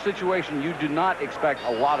you're in this situation, you do not expect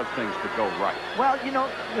a lot of things to go right. Well, you know,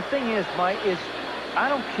 the thing is, Mike, is I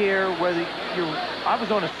don't care whether you're... I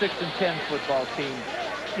was on a 6 and 10 football team.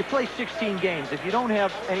 You play 16 games. If you don't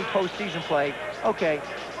have any postseason play, okay.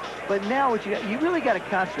 But now what you really got to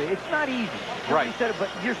concentrate. It's not easy. Right. You said it, but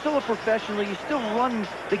you're still a professional. You still run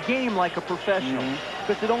the game like a professional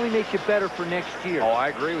because it only makes you better for next year. Oh, I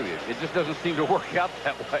agree with you. It just doesn't seem to work out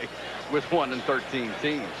that way with 1 and 13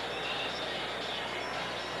 teams.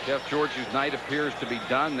 Jeff George, whose night appears to be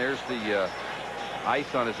done. There's the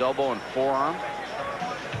ice on his elbow and forearm.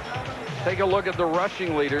 Take a look at the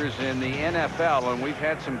rushing leaders in the NFL, and we've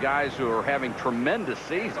had some guys who are having tremendous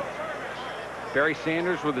seasons. Barry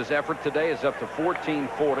Sanders with his effort today is up to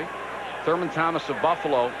 1440. Thurman Thomas of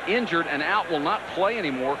Buffalo, injured and out, will not play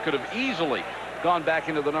anymore. Could have easily gone back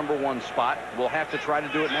into the #1 spot. We'll have to try to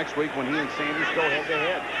do it next week when he and Sanders go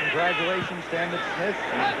head-to-head. Congratulations to Emmett Smith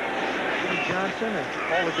and Jimmy Johnson and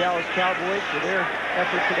all the Dallas Cowboys for their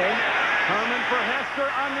effort today. Herman for Hester,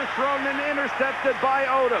 underthrown and intercepted by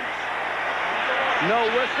Odoms. No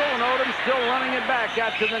whistle, and Odoms still running it back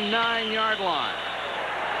out to the 9-yard line.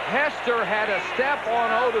 Hester had a step on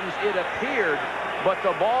Odoms, it appeared, but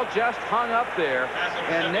the ball just hung up there,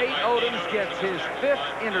 and Nate Odoms gets his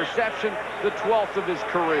 5th interception, the 12th of his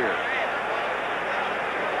career.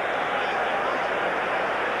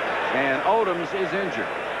 And Odoms is injured.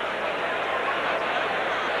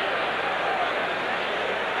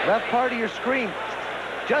 Left part of your screen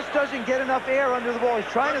just doesn't get enough air under the ball.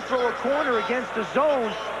 He's trying to throw a corner against the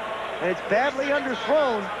zone, and it's badly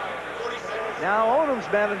underthrown. Now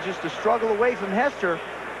Odoms manages to struggle away from Hester.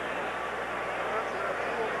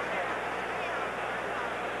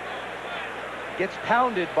 Gets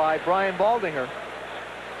pounded by Brian Baldinger.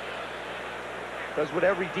 Does what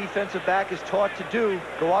every defensive back is taught to do.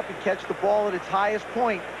 Go up and catch the ball at its highest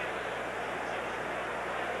point.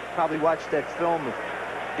 Probably watched that film of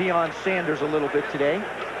Deion Sanders a little bit today.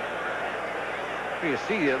 You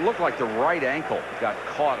see, it looked like the right ankle got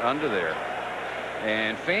caught under there.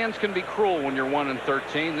 And fans can be cruel when you're 1 and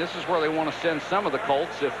 13. This is where they want to send some of the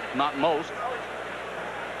Colts, if not most.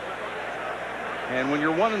 And when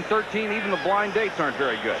you're 1 and 13, even the blind dates aren't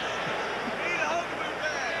very good.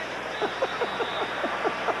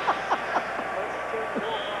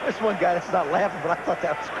 This one guy that's not laughing, but I thought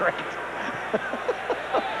that was great.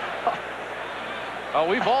 Oh,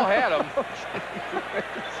 we've all had them.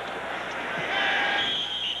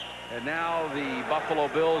 And now the Buffalo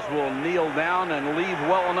Bills will kneel down and leave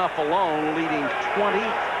well enough alone, leading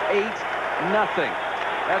 28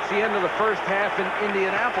 That's the end of the first half in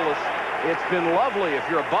Indianapolis. It's been lovely if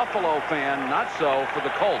you're a Buffalo fan, not so for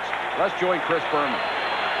the Colts. Let's join Chris Berman.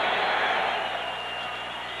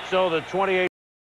 So the 28